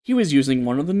characters. He was using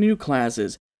one of the new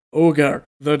classes. Ogre,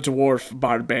 the dwarf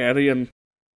barbarian.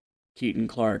 Keaton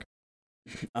Clarke.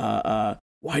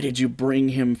 Why did you bring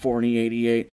him,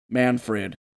 Forney88?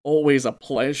 Manfred. Always a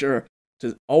pleasure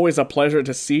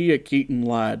to see you, Keaton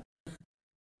lad.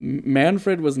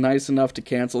 Manfred was nice enough to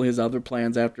cancel his other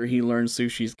plans after he learned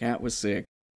Sushi's cat was sick.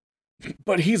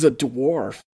 But he's a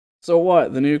dwarf. So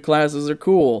what? The new classes are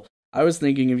cool. I was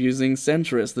thinking of using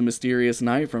Centrus, the mysterious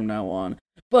knight, from now on.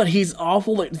 But he's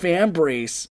awful at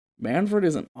Vambrace. Manfred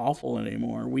isn't awful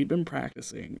anymore. We've been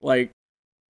practicing.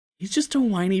 He's just a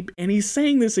whiny... And he's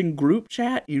saying this in group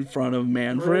chat in front of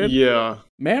Manfred. Yeah.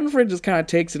 Manfred just kind of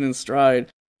takes it in stride.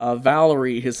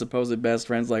 Valerie, his supposed best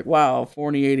friend's like, wow,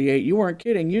 Forney88, you weren't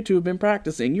kidding. You two have been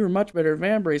practicing. You were much better at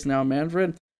Vambrace now,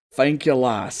 Manfred. Thank you,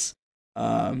 lass.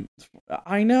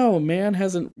 I know, man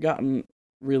hasn't gotten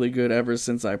really good ever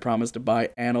since I promised to buy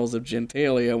Annals of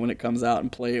Gentalia when it comes out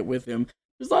and play it with him.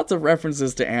 There's lots of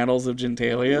references to Annals of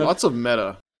Gentalia. Lots of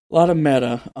meta. A lot of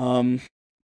meta.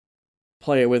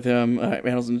 Play it with him,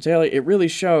 Annals of Gentalia. It really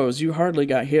shows. You hardly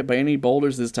got hit by any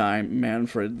boulders this time,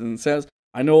 Manfred then says.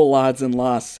 I know, lads and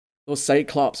lass. Those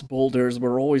Cyclops boulders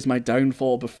were always my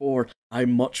downfall before.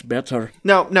 I'm much better.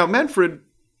 Now, Manfred...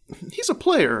 He's a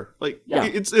player.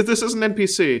 This is an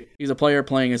NPC. He's a player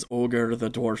playing as Ogre, the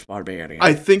dwarf barbarian.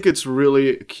 I think it's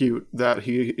really cute that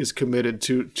he is committed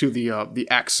to the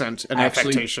accent and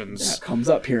affectations. That comes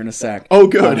up here in a sec. Oh,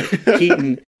 good.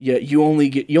 Keaton, you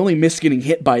only miss getting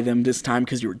hit by them this time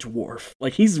because you're a dwarf.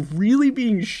 He's really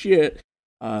being shit.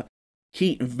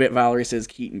 Keaton, Valerie says,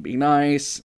 Keaton, be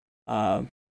nice.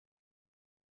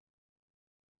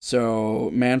 So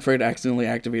Manfred accidentally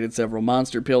activated several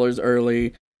monster pillars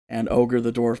early. And Ogre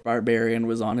the Dwarf Barbarian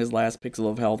was on his last pixel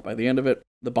of health by the end of it.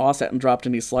 The boss hadn't dropped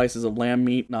any slices of lamb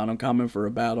meat, not uncommon for a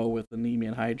battle with the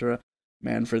Nemean Hydra.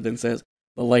 Manfred then says,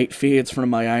 the light fades from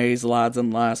my eyes, lads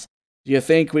and lass. Do you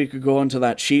think we could go into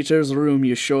that cheater's room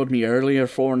you showed me earlier,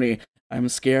 Forney? I'm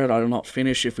scared I'll not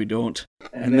finish if we don't.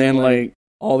 And then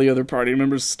all the other party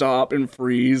members stop and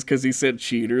freeze because he said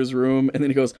cheater's room. And then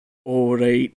he goes, all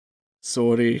right,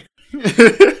 sorry.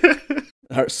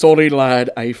 Sorry,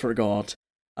 lad, I forgot.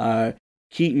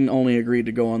 Keaton only agreed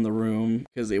to go in the room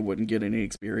because they wouldn't get any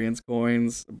experience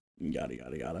coins. Yada,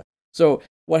 yada, yada. So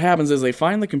what happens is they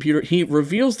find the computer. He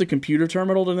reveals the computer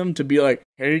terminal to them to be like,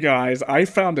 hey guys, I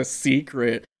found a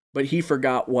secret. But he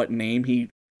forgot what name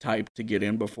he typed to get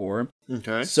in before.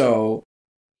 Okay. So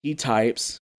he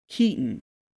types Keaton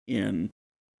in.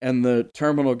 And the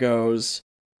terminal goes,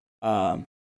 as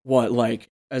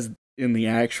in the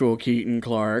actual Keaton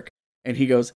Clarke. And he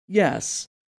goes, yes.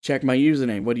 Check my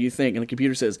username. What do you think? And the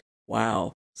computer says,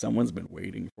 wow, someone's been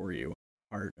waiting for you.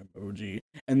 Heart emoji.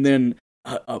 And then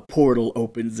a portal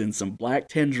opens and some black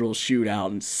tendrils shoot out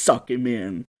and suck him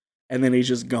in. And then he's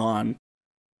just gone.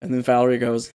 And then Valerie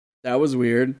goes, that was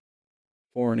weird.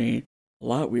 Forney, a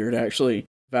lot weird actually.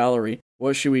 Valerie,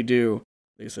 what should we do?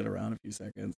 They sit around a few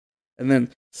seconds. And then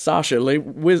Sasha,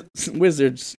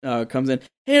 Wizard, comes in.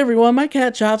 Hey everyone, my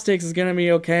cat Chopsticks is gonna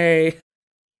be okay.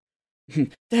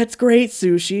 That's great,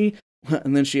 Sushi.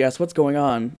 And then she asks, what's going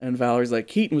on? And Valerie's like,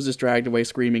 Keaton was just dragged away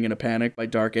screaming in a panic by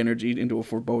dark energy into a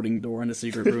foreboding door in a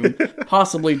secret room,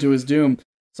 possibly to his doom.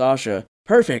 Sasha,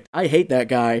 perfect. I hate that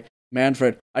guy.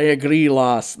 Manfred, I agree,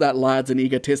 Lass. That lad's an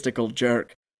egotistical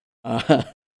jerk.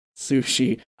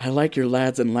 Sushi, I like your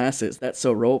lads and lasses. That's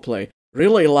so roleplay.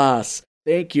 Really, Lass?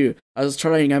 Thank you. I was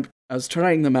trying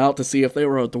them out to see if they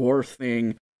were a dwarf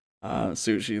thing.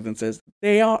 Sushi then says,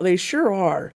 They sure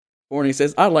are. Forney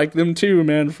says, I like them too,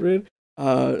 Manfred.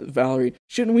 Valerie,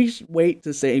 shouldn't we wait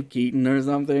to save Keaton or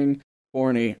something?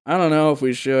 Forney, I don't know if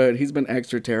we should. He's been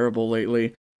extra terrible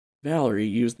lately. Valerie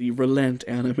used the relent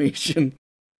animation.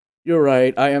 You're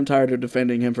right, I am tired of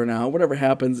defending him for now. Whatever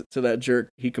happens to that jerk,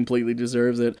 he completely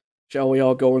deserves it. Shall we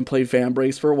all go and play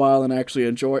Vambrace for a while and actually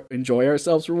enjoy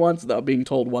ourselves for once without being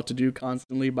told what to do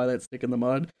constantly by that stick in the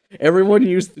mud? Everyone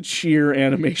used the cheer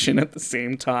animation at the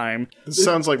same time. This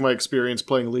sounds like my experience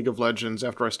playing League of Legends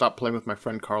after I stopped playing with my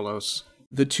friend Carlos.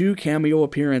 The 2 cameo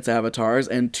appearance avatars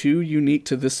and 2 unique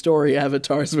to this story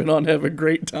avatars went on to have a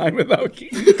great time without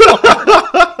Keaton.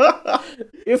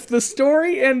 If the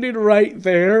story ended right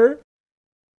there,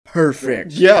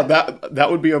 perfect. Yeah, that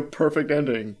would be a perfect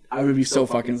ending. I would be so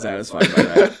fucking satisfied by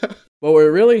that. But what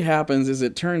really happens is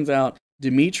it turns out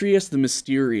Demetrius the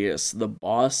Mysterious, the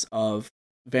boss of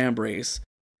Vambrace,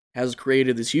 has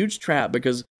created this huge trap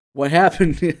because what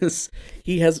happened is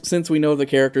he has, since we know the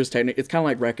characters, it's kind of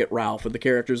like Wreck-It Ralph, where the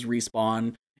characters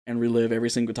respawn and relive every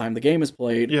single time the game is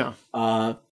played. Yeah.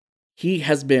 He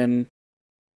has been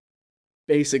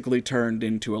basically turned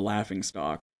into a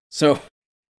laughingstock. So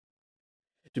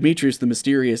Demetrius the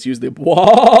Mysterious used the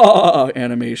wah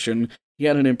animation. He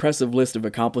had an impressive list of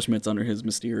accomplishments under his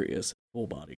mysterious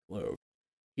full-body cloak.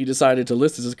 He decided to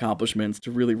list his accomplishments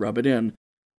to really rub it in.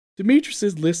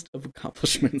 Demetrius's list of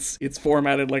accomplishments. It's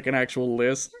formatted like an actual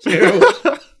list, too.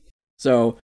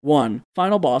 So, 1.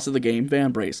 Final boss of the game,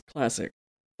 Vambrace, classic.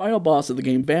 Final boss of the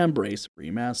game, Vambrace,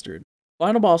 remastered.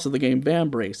 Final boss of the game,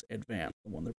 Vambrace, advanced,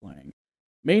 the one they're playing.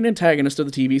 Main antagonist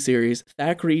of the TV series,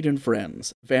 Thackeray and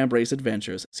Friends, Vambrace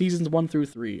Adventures, seasons 1 through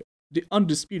 3,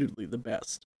 undisputedly the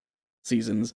best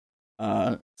seasons.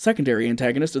 Secondary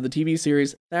antagonist of the TV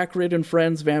series, Thackeray and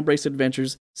Friends, Vambrace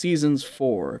Adventures, seasons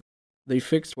 4. They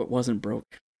fixed what wasn't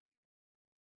broke.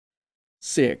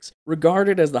 6.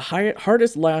 Regarded as the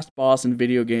hardest last boss in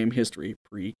video game history,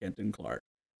 pre-Keaton Clarke.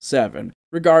 7.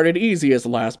 Regarded easiest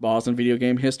last boss in video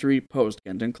game history,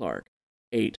 post-Keaton Clarke.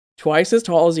 8. Twice as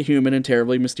tall as a human and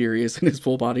terribly mysterious in his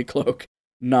full-body cloak.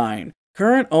 9.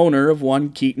 Current owner of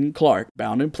one Keaton Clarke,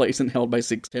 bound in place and held by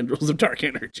 6 tendrils of dark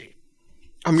energy.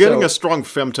 I'm getting a strong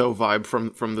femto vibe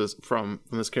from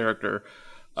this character.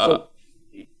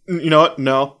 You know what?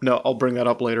 No, I'll bring that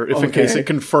up later, in case it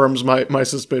confirms my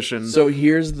suspicion. So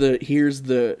here's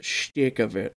the shtick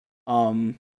of it.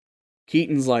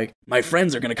 Keaton's like, my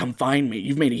friends are gonna come find me.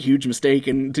 You've made a huge mistake,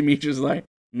 and Demetrius is like,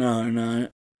 no, they're not.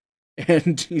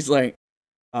 And he's like,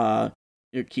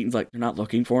 Keaton's like, they're not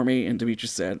looking for me, and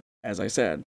Demetrius said, as I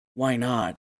said, why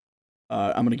not?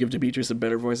 I'm gonna give Demetrius a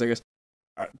better voice, I guess.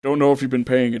 I don't know if you've been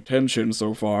paying attention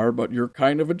so far, but you're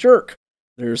kind of a jerk.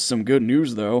 There's some good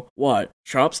news, though. What?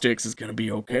 Chopsticks is gonna be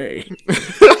okay.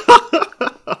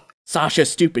 Sasha,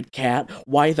 stupid cat.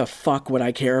 Why the fuck would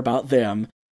I care about them?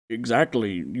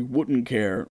 Exactly. You wouldn't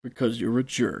care because you're a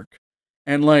jerk.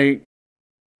 And, like,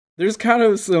 there's kind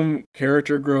of some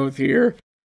character growth here.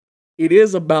 It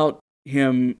is about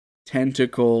him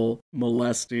tentacle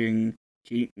molesting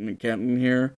Keaton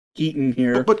here.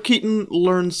 But Keaton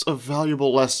learns a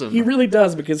valuable lesson. He really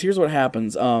does, because here's what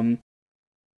happens.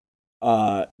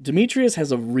 Demetrius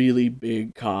has a really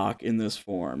big cock in this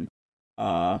form.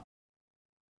 Blah,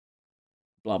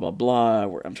 blah, blah.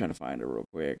 I'm trying to find it real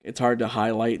quick. It's hard to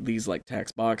highlight these, like,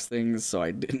 text box things, so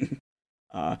I didn't.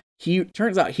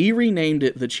 Turns out he renamed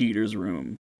it the Cheater's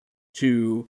Room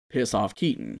to piss off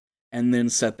Keaton, and then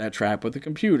set that trap with the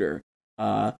computer.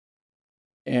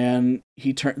 And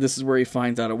this is where he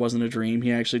finds out it wasn't a dream.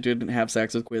 He actually didn't have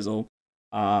sex with Quizzle.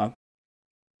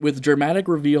 With dramatic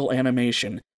reveal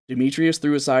animation, Demetrius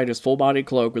threw aside his full-body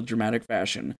cloak with dramatic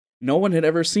fashion. No one had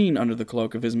ever seen under the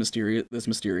cloak of this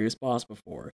mysterious boss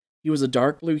before. He was a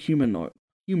dark blue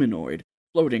humanoid,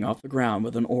 floating off the ground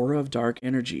with an aura of dark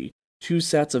energy. 2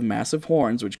 sets of massive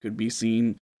horns, which could be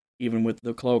seen even with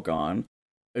the cloak on,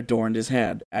 adorned his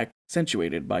head,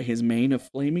 accentuated by his mane of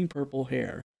flaming purple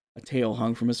hair. A tail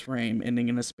hung from his frame, ending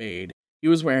in a spade. He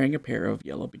was wearing a pair of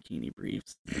yellow bikini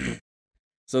briefs.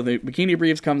 So the bikini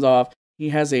briefs comes off. He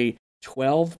has a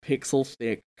 12-pixel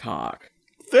thick cock.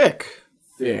 Thick.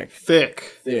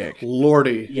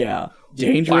 Lordy. Yeah.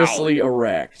 Dangerously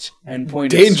erect. And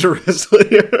pointed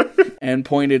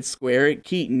square at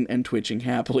Keaton and twitching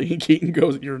happily. Keaton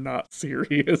goes, "You're not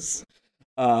serious."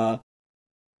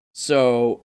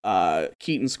 So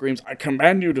Keaton screams, "I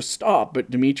command you to stop,"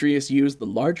 but Demetrius used the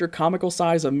larger comical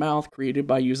size of mouth created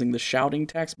by using the shouting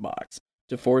text box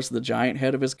to force the giant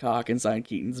head of his cock inside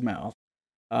Keaton's mouth.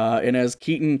 And as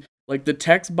Keaton, like the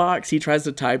text box, he tries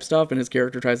to type stuff and his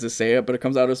character tries to say it, but it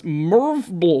comes out as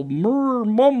murfble,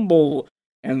 mumble,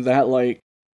 and that like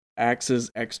acts as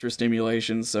extra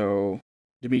stimulation, so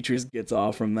Demetrius gets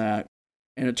off from that.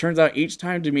 And it turns out each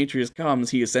time Demetrius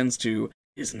comes, he ascends to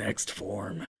his next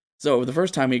form. So the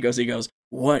first time he goes,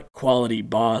 "What quality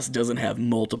boss doesn't have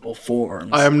multiple forms?"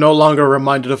 I am no longer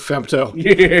reminded of Femto.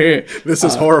 Yeah. This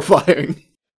is horrifying.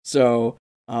 So,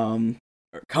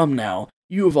 come now.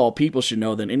 You of all people should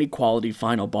know that any quality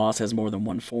final boss has more than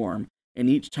one form. And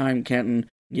each time Keaton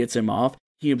gets him off,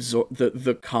 he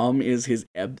the cum is his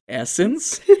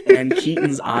essence, and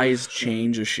Keaton's eyes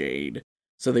change a shade.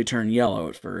 So they turn yellow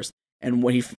at first. And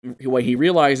what he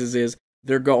realizes is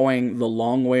they're going the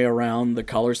long way around the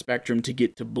color spectrum to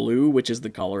get to blue, which is the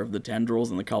color of the tendrils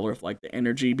and the color of like the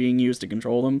energy being used to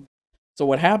control them. So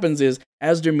what happens is,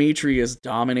 as Demetrius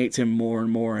dominates him more and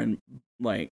more and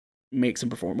like makes him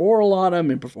perform oral on him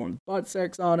and performs butt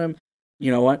sex on him,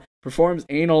 you know what? Performs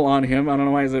anal on him. I don't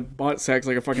know why I said butt sex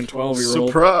like a fucking 12-year-old.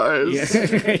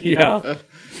 Surprise! Yeah.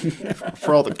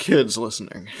 For all the kids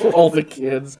listening. For all the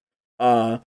kids.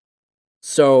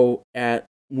 So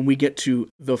when we get to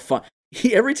the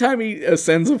every time he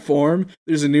ascends a form,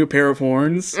 there's a new pair of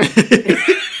horns.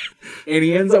 And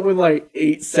he ends up with like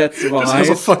 8 sets of eyes. Just has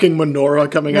a fucking menorah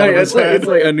coming out of his head. It's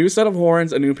like a new set of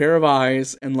horns, a new pair of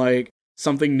eyes, and like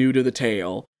something new to the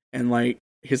tail. And like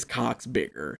his cock's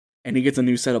bigger. And he gets a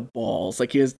new set of balls.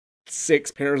 Like he has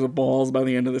 6 pairs of balls by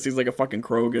the end of this. He's like a fucking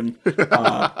Krogan.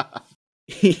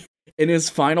 In his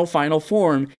final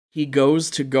form, he goes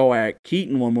to go at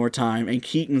Keaton one more time, and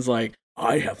Keaton's like,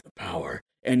 "I have the power,"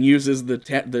 and uses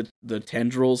the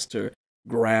tendrils to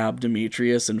grab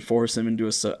Demetrius and force him into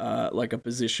a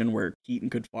position where Keaton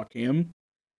could fuck him.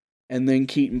 And then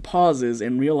Keaton pauses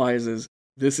and realizes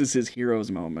this is his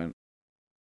hero's moment.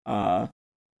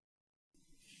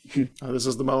 This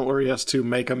is the moment where he has to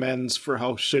make amends for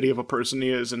how shitty of a person he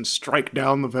is and strike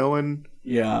down the villain.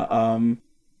 Yeah,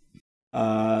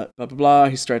 blah blah blah,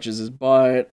 he stretches his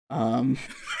butt.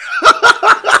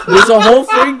 There's a whole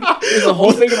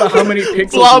thing about how many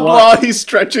pixels. Blah blah, he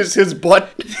stretches his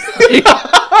butt.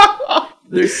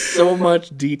 There's so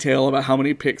much detail about how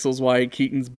many pixels wide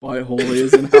Keaton's butthole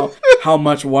is and how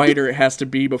much wider it has to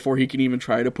be before he can even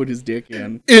try to put his dick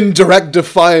in. In direct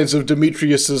defiance of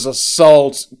Demetrius's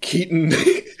assault, Keaton's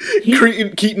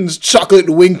chocolate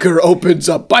winker opens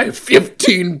up by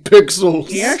 15 pixels.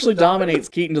 He actually dominates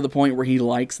Keaton to the point where he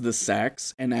likes the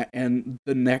sex, and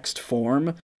the next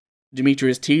form,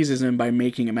 Demetrius teases him by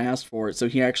making him ask for it, so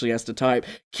he actually has to type,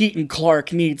 "Keaton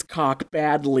Clarke needs cock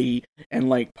badly," and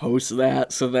like post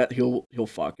that so that he'll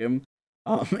fuck him.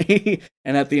 And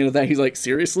at the end of that, he's like,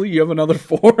 "Seriously, you have another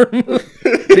form?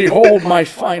 Behold my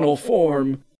final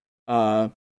form."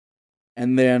 And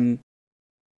then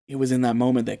it was in that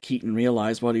moment that Keaton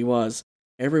realized what he was.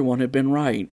 Everyone had been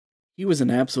right. He was an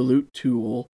absolute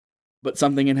tool. But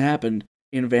something had happened.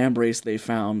 In Vambrace, they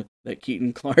found that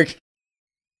Keaton Clarke...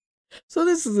 So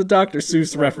this is a Dr.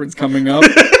 Seuss reference coming up.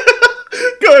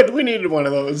 Good, we needed one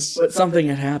of those. But something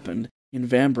had happened. In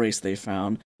Vambrace, they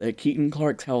found that Keaton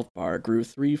Clarke's health bar grew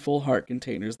 3 full heart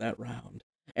containers that round.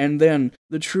 And then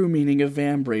the true meaning of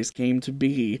Vambrace came to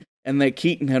be, and that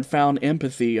Keaton had found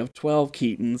empathy of 12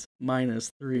 Keatons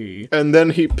minus 3. And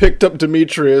then he picked up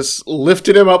Demetrius,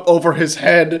 lifted him up over his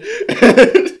head,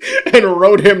 and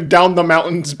rode him down the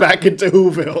mountains back into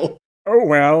Whoville. Oh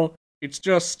well, it's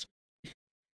just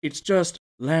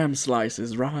lamb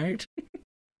slices, right?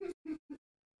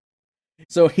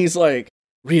 So he's like,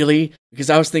 "Really?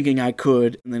 Because I was thinking I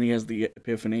could," and then he has the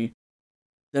epiphany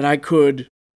that I could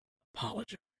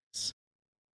apologize.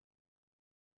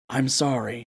 "I'm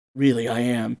sorry. Really, I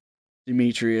am."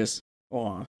 Demetrius,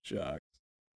 "Aw, shucks."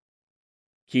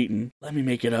 "Keaton, let me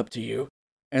make it up to you."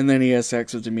 And then he has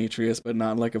sex with Demetrius, but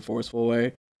not in like a forceful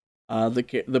way.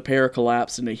 The pair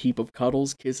collapse in a heap of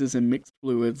cuddles, kisses, and mixed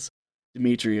fluids.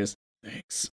 Demetrius,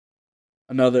 "Thanks."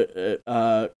 Another,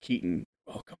 Keaton,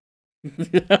 "Welcome."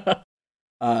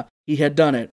 He had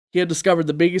done it. He had discovered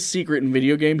the biggest secret in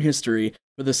video game history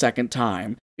for the second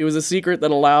time. It was a secret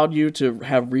that allowed you to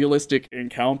have realistic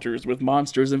encounters with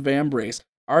monsters in Vambrace,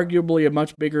 arguably a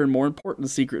much bigger and more important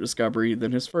secret discovery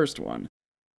than his first one.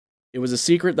 It was a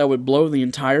secret that would blow the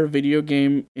entire video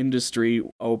game industry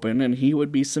open, and he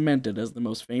would be cemented as the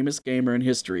most famous gamer in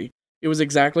history. It was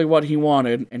exactly what he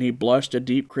wanted, and he blushed a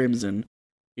deep crimson.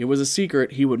 It was a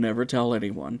secret he would never tell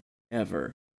anyone.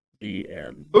 Ever. The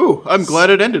end. Ooh, I'm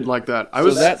glad it ended like that.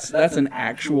 That's an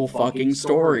actual fucking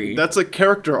story. That's a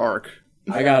character arc.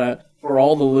 I gotta, for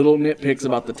all the little nitpicks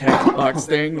about the text box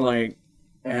thing, like,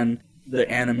 and the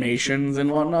animations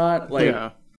and whatnot,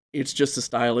 like, it's just a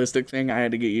stylistic thing I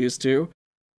had to get used to.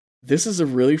 This is a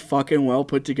really fucking well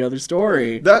put together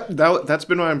story. That's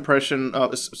been my impression,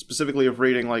 specifically of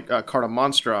reading like Carta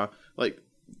Monstra. Like,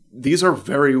 these are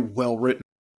very well written.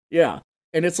 Yeah,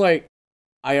 and it's like,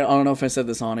 I don't know if I said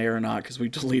this on air or not because we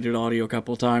deleted audio a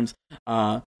couple of times.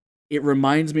 It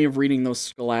reminds me of reading those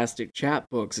Scholastic chat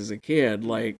books as a kid.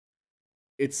 Like,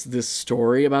 it's this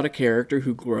story about a character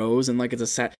who grows, and like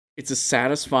it's a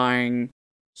satisfying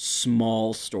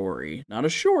small story, not a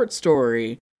short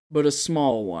story, but a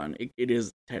small one. It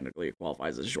is technically, it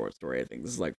qualifies as a short story. I think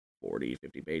this is like 40,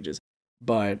 50 pages,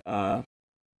 but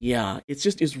yeah,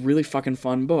 it's really fucking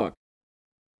fun book.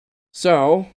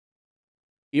 So,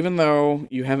 even though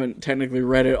you haven't technically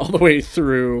read it all the way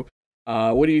through,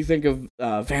 what do you think of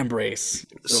Vambrace?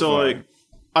 So like,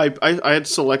 I had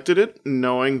selected it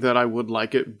knowing that I would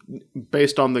like it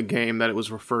based on the game that it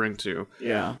was referring to.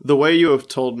 Yeah. The way you have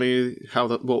told me how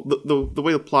the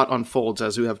way the plot unfolds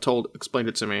as you have explained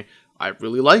it to me, I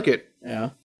really like it.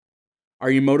 Yeah.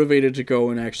 Are you motivated to go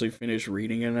and actually finish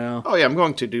reading it now? Oh yeah, I'm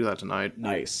going to do that tonight.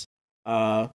 Nice.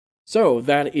 So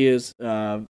that is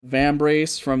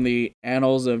Vambrace from the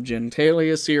Annals of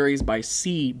Genitalia series by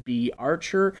C.B.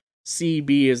 Archer.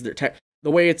 C.B. is their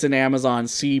the way it's in Amazon,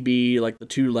 C.B., like the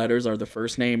two letters are the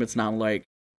first name. It's not like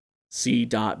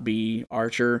C.B.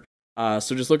 Archer.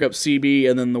 So just look up C.B.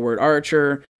 and then the word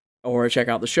Archer, or check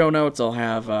out the show notes. I'll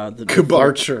have the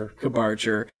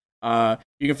Cabarcher.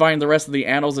 You can find the rest of the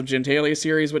Annals of Genitalia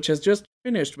series, which has just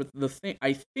finished with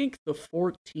I think the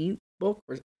 14th book,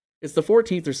 it's the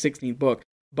 14th or 16th book,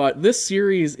 but this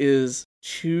series is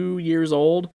 2 years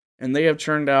old, and they have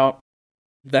churned out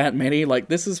that many. Like,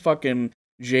 this is fucking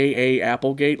J.A.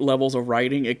 Applegate levels of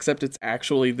writing, except it's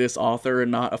actually this author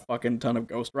and not a fucking ton of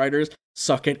ghostwriters.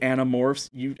 Suck it, Animorphs.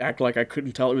 You act like I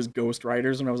couldn't tell it was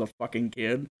ghostwriters when I was a fucking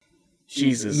kid.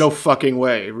 Jesus. No fucking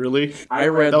way, really? I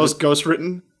read that was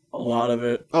ghostwritten? A lot of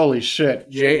it. Holy shit.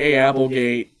 J.A.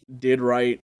 Applegate did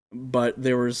write, but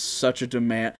there was such a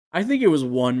demand. I think it was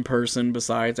one person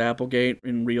besides Applegate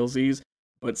in Realsies,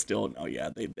 but still, no, yeah,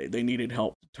 they needed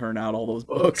help to turn out all those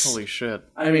books. Holy shit.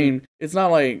 I mean, it's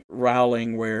not like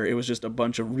Rowling where it was just a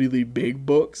bunch of really big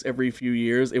books every few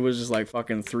years. It was just like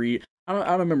fucking 3. I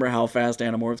don't remember how fast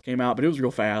Animorphs came out, but it was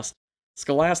real fast.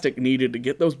 Scholastic needed to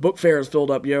get those book fairs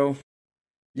filled up, yo.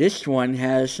 This one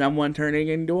has someone turning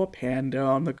into a panda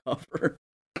on the cover.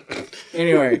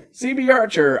 Anyway, C.B.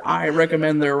 Archer, I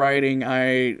recommend their writing.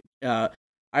 I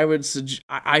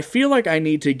feel like I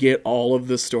need to get all of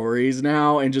the stories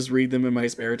now and just read them in my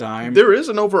spare time. There is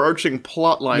an overarching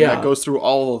plot line that goes through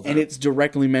all of them. And it's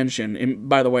directly mentioned. And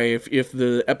by the way, if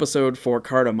the episode for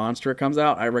Carta Monstra comes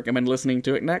out, I recommend listening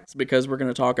to it next, because we're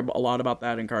going to talk a lot about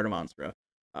that in Carta Monstra.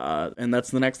 And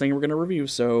that's the next thing we're going to review.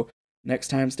 So next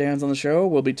time Stan's on the show,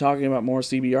 we'll be talking about more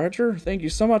C.B. Archer. Thank you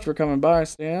so much for coming by,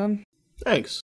 Stan. Thanks.